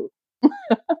I do.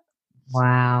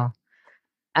 Wow.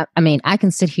 I mean, I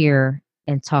can sit here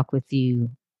and talk with you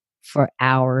for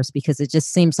hours, because it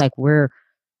just seems like we're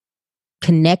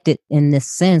connected in this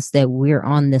sense that we're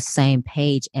on the same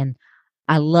page. And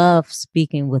I love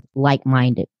speaking with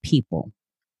like-minded people,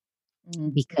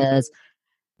 because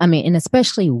and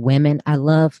especially women, I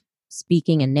love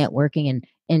speaking and networking,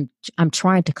 and I'm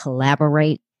trying to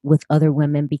collaborate with other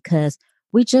women, because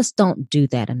we just don't do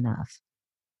that enough.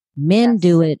 Men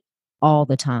do it all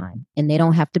the time, and they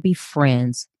don't have to be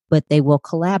friends, but they will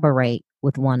collaborate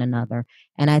with one another.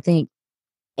 And I think,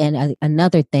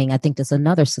 another thing, I think there's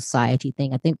another society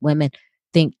thing. I think women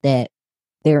think that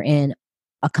they're in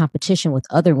a competition with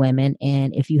other women,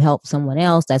 and if you help someone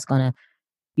else, that's going to,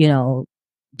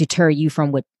 deter you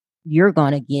from what you're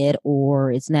going to get,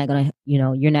 or it's not going to,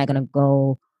 you're not going to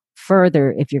go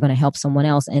further if you're going to help someone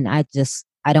else. And I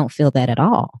don't feel that at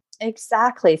all.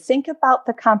 Exactly. Think about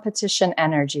the competition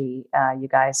energy, you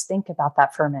guys. Think about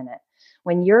that for a minute.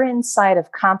 When you're inside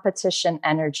of competition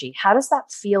energy, how does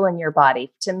that feel in your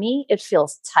body? To me, it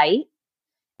feels tight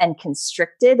and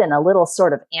constricted and a little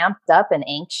sort of amped up and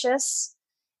anxious.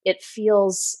 It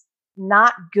feels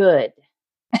not good.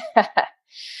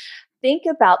 Think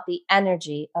about the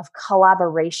energy of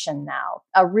collaboration now,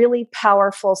 a really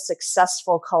powerful,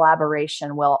 successful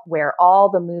collaboration where all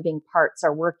the moving parts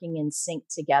are working in sync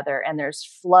together and there's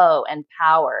flow and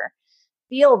power.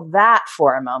 Feel that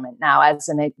for a moment now as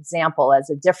an example, as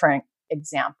a different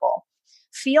example.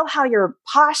 Feel how your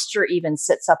posture even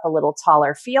sits up a little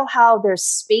taller. Feel how there's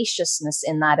spaciousness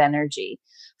in that energy.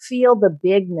 feel the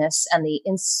bigness and the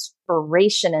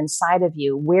inspiration inside of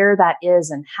you, where that is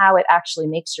and how it actually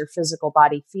makes your physical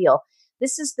body feel.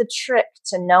 This is the trick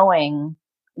to knowing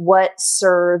what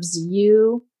serves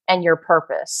you and your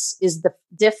purpose, is the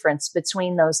difference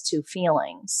between those two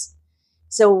feelings.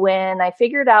 So when I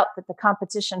figured out that the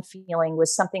competition feeling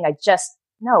was something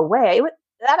no way,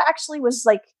 that actually was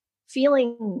like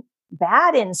feeling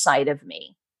bad inside of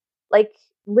me, like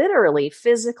literally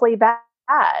physically bad.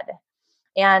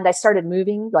 And I started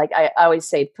moving, like I always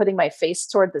say, putting my face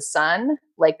toward the sun,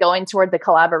 like going toward the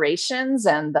collaborations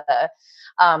and the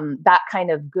that kind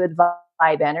of good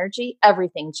vibe energy.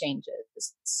 Everything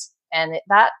changes. And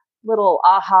that little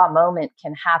aha moment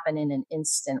can happen in an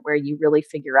instant, where you really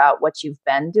figure out what you've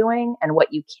been doing and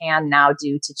what you can now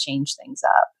do to change things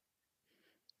up.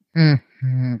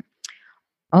 Mm-hmm.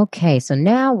 Okay, so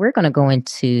now we're going to go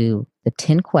into the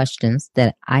 10 questions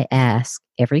that I ask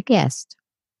every guest.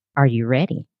 Are you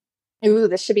ready? Ooh,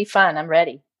 this should be fun. I'm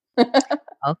ready.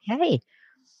 Okay.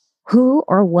 Who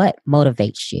or what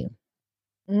motivates you?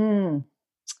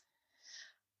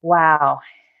 Wow.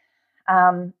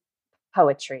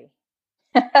 Poetry.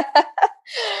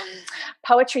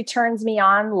 Poetry turns me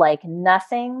on like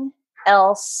nothing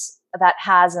else that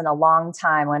has in a long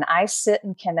time. When I sit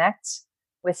and connect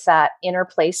with that inner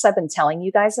place I've been telling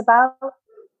you guys about,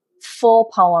 full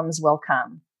poems will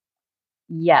come.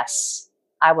 Yes,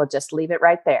 I will just leave it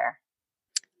right there.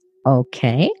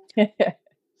 Okay.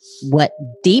 What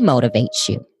demotivates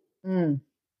you?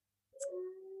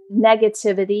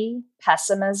 Negativity,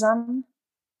 pessimism.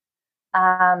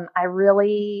 I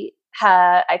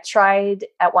tried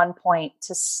at one point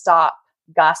to stop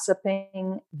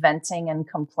gossiping, venting, and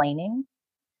complaining.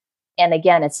 And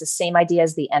again, it's the same idea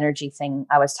as the energy thing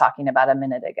I was talking about a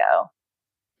minute ago.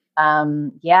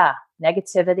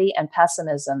 Negativity and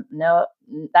pessimism. No,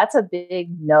 that's a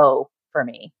big no for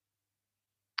me.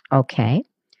 Okay.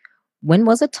 When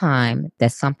was a time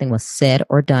that something was said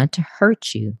or done to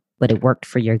hurt you, but it worked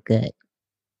for your good?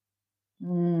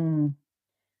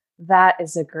 That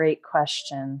is a great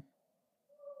question.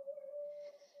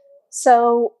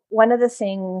 So one of the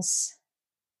things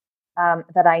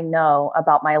that I know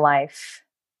about my life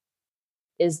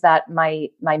is that my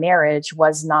marriage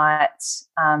was not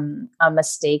a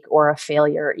mistake or a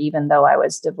failure, even though I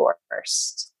was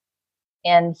divorced.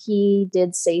 And he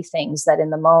did say things that in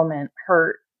the moment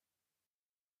hurt.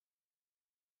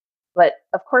 But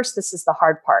of course, this is the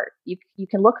hard part. You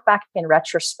can look back in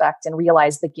retrospect and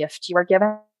realize the gift you were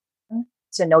given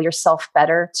to know yourself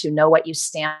better, to know what you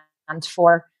stand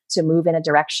for, to move in a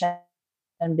direction,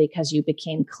 and because you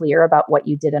became clear about what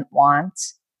you didn't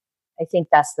want. I think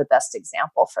that's the best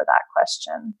example for that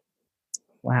question.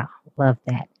 Wow, love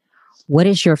that. What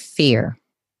is your fear?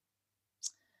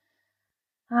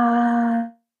 I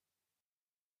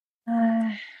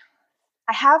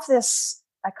have this,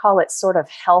 I call it sort of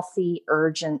healthy,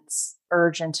 urgent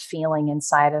feeling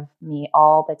inside of me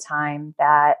all the time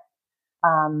that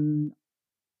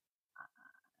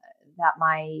that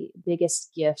my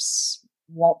biggest gifts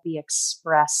won't be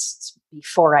expressed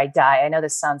before I die. I know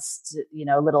this sounds,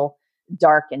 a little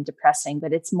dark and depressing,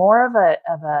 but it's more of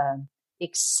a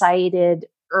excited,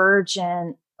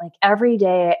 urgent, like every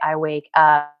day I wake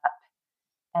up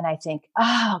and I think,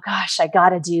 oh gosh, I got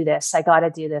to do this. I got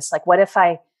to do this. Like, what if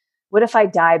I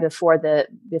die before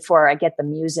I get the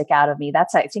music out of me? I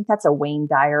think that's a Wayne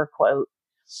Dyer quote.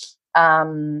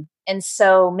 And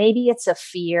so maybe it's a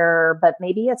fear, but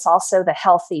maybe it's also the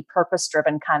healthy,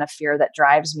 purpose-driven kind of fear that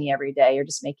drives me every day. You're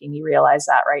just making me realize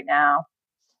that right now.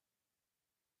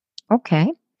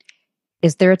 Okay.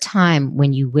 Is there a time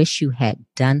when you wish you had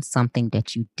done something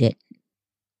that you didn't?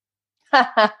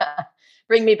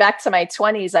 Bring me back to my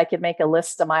 20s. I could make a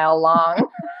list a mile long.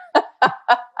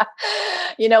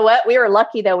 You know what? We were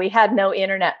lucky though. We had no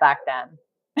internet back then.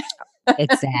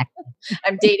 Exactly.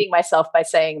 I'm dating myself by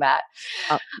saying that.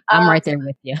 Oh, I'm right there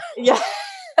with you. Yeah.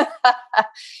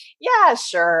 Yeah,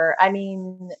 sure. I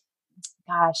mean,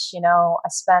 gosh, I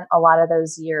spent a lot of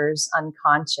those years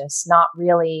unconscious, not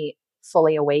really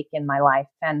fully awake in my life.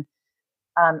 And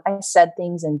I said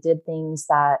things and did things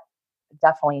that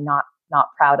definitely not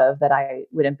proud of, that I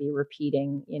wouldn't be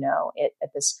repeating, at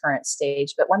this current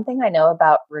stage. But one thing I know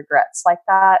about regrets like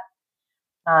that,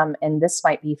 and this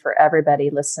might be for everybody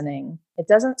listening, it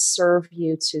doesn't serve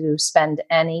you to spend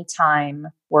any time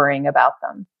worrying about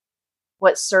them.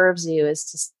 What serves you is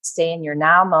to stay in your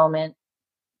now moment,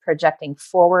 projecting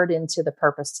forward into the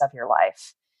purpose of your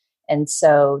life. And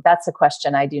so that's a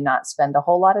question I do not spend a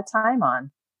whole lot of time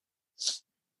on.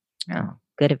 Oh,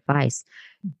 good advice.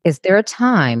 Is there a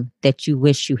time that you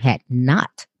wish you had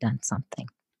not done something?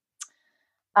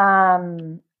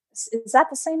 Is that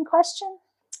the same question?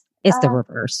 It's the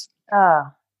reverse.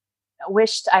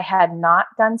 Wished I had not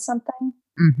done something.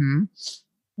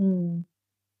 Mm-hmm.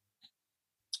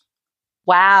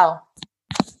 Wow.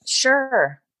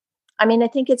 Sure. I mean, I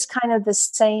think it's kind of the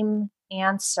same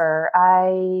answer.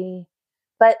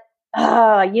 But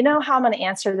you know how I'm going to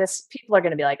answer this? People are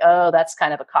going to be like, oh, that's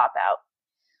kind of a cop out.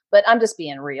 But I'm just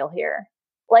being real here.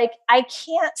 Like, I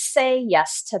can't say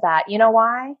yes to that. You know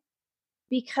why?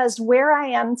 Because where I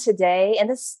am today, and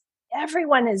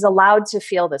everyone is allowed to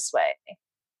feel this way.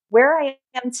 Where I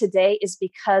am today is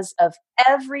because of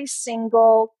every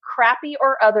single crappy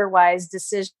or otherwise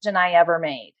decision I ever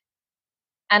made.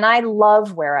 And I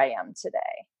love where I am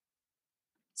today.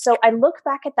 So I look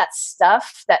back at that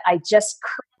stuff that I just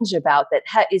cringe about,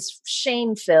 that is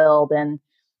shame-filled, and,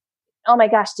 oh my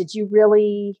gosh, did you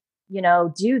really,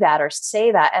 do that or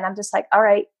say that? And I'm just like, all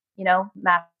right,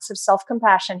 massive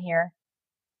self-compassion here.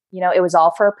 It was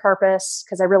all for a purpose,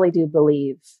 because I really do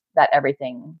believe that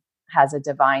everything has a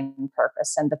divine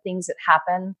purpose, and the things that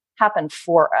happen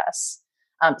for us.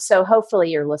 So hopefully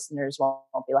your listeners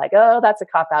won't be like, oh, that's a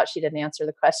cop out. She didn't answer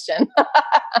the question.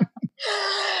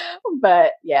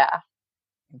 But yeah.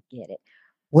 I get it.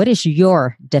 What is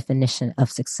your definition of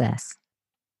success?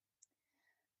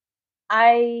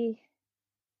 I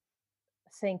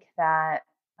think that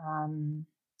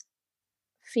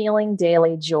feeling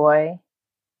daily joy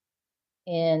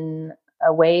in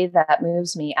a way that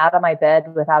moves me out of my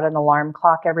bed without an alarm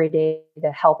clock every day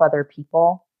to help other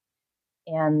people.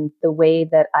 And the way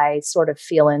that I sort of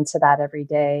feel into that every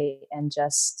day, and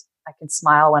just, I can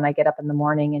smile when I get up in the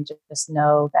morning and just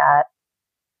know that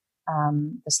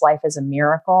this life is a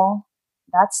miracle.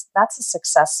 That's a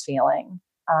success feeling.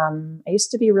 I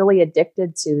used to be really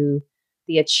addicted to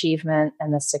the achievement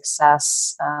and the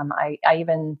success. I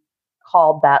even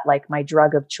called that like my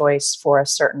drug of choice for a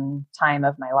certain time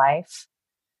of my life.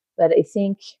 But I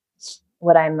think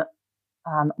what I'm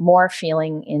more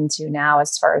feeling into now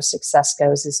as far as success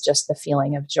goes is just the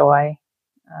feeling of joy.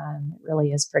 It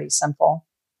really is pretty simple.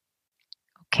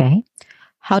 Okay.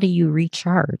 How do you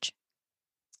recharge?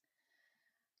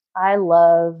 I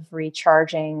love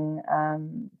recharging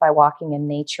by walking in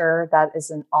nature. That is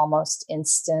an almost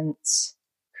instant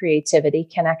creativity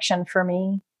connection for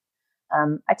me.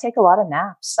 I take a lot of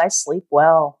naps. I sleep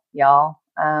well, y'all.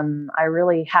 I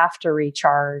really have to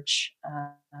recharge.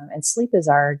 And sleep is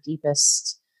our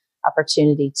deepest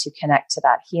opportunity to connect to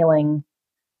that healing.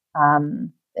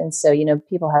 And so,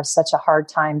 people have such a hard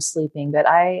time sleeping, but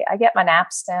I get my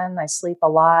naps in. I sleep a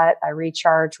lot. I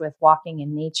recharge with walking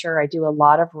in nature. I do a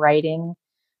lot of writing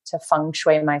to feng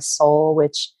shui my soul,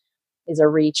 which is a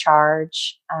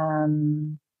recharge.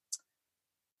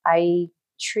 I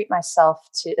treat myself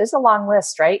to, there's a long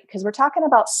list, right? Because we're talking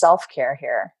about self-care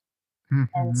here. Mm-hmm.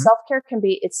 And self-care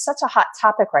it's such a hot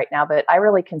topic right now, but I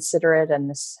really consider it a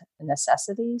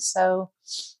necessity. So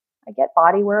I get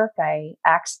body work. I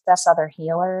access other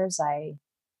healers. I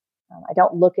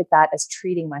don't look at that as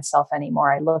treating myself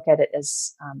anymore. I look at it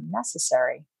as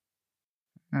necessary.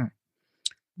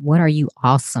 What are you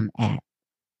awesome at?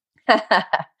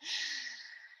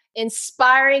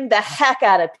 Inspiring the heck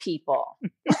out of people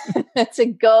to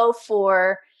go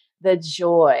for the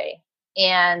joy.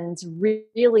 And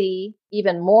really,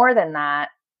 even more than that,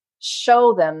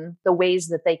 show them the ways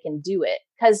that they can do it.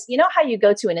 Because you know how you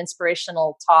go to an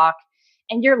inspirational talk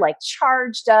and you're like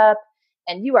charged up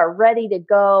and you are ready to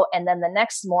go, and then the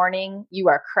next morning you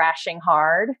are crashing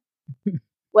hard.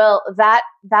 Well, that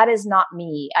is not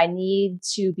me. I need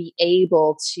to be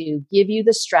able to give you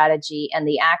the strategy and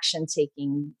the action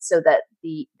taking so that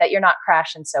you're not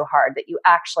crashing so hard, that you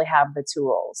actually have the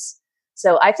tools.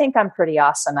 So I think I'm pretty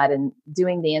awesome at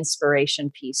doing the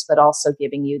inspiration piece, but also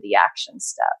giving you the action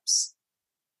steps.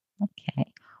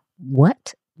 Okay.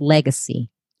 What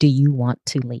legacy do you want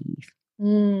to leave?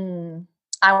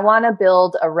 I want to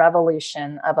build a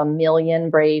revolution of 1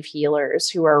 million brave healers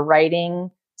who are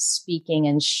writing, speaking,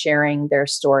 and sharing their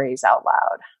stories out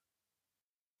loud.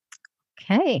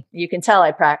 Okay. You can tell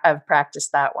I've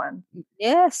practiced that one.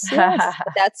 Yes.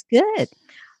 That's good.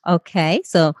 Okay.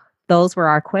 So those were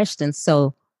our questions.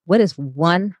 So what is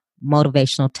one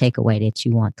motivational takeaway that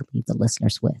you want to leave the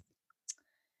listeners with?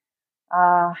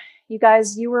 You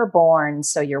guys, you were born,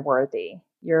 so you're worthy.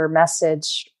 Your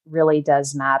message really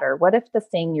does matter. What if the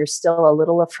thing you're still a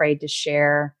little afraid to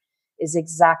share is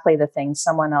exactly the thing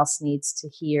someone else needs to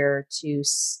hear to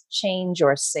change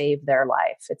or save their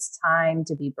life? It's time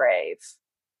to be brave.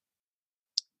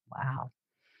 Wow.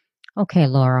 Okay,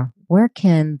 Laura, where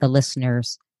can the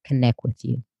listeners connect with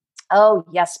you? Oh,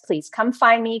 yes, please. Come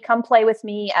find me. Come play with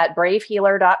me at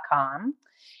bravehealer.com.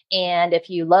 And if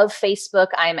you love Facebook,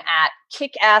 I'm at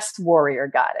Kick-Ass Warrior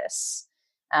Goddess.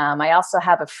 I also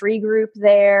have a free group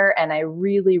there, and I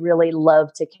really, really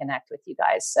love to connect with you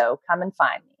guys. So come and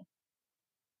find me.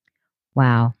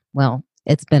 Wow. Well,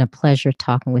 it's been a pleasure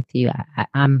talking with you.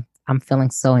 I'm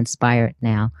feeling so inspired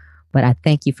now, but I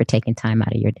thank you for taking time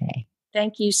out of your day.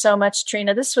 Thank you so much,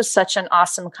 Trina. This was such an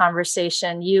awesome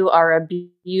conversation. You are a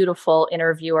beautiful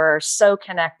interviewer, so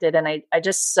connected, and I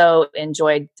just so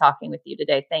enjoyed talking with you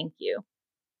today. Thank you.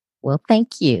 Well,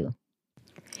 thank you.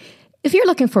 If you're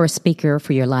looking for a speaker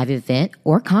for your live event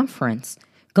or conference,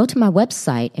 go to my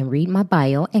website and read my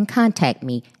bio and contact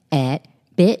me at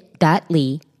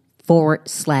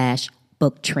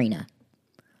bit.ly/booktrina.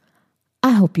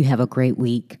 I hope you have a great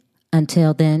week.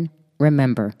 Until then,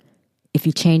 remember, if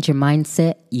you change your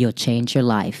mindset, you'll change your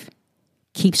life.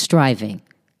 Keep striving.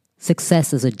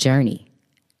 Success is a journey,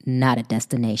 not a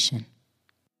destination.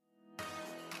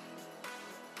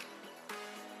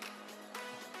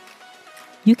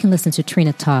 You can listen to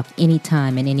Trina Talk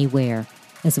anytime and anywhere.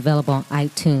 It's available on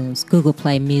iTunes, Google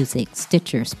Play Music,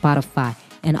 Stitcher, Spotify,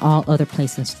 and all other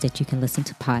places that you can listen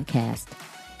to podcasts.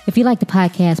 If you like the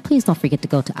podcast, please don't forget to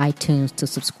go to iTunes to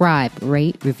subscribe,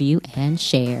 rate, review, and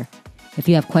share. If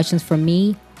you have questions for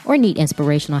me or need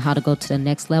inspiration on how to go to the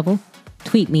next level,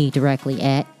 tweet me directly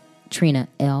at Trina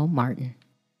L. Martin.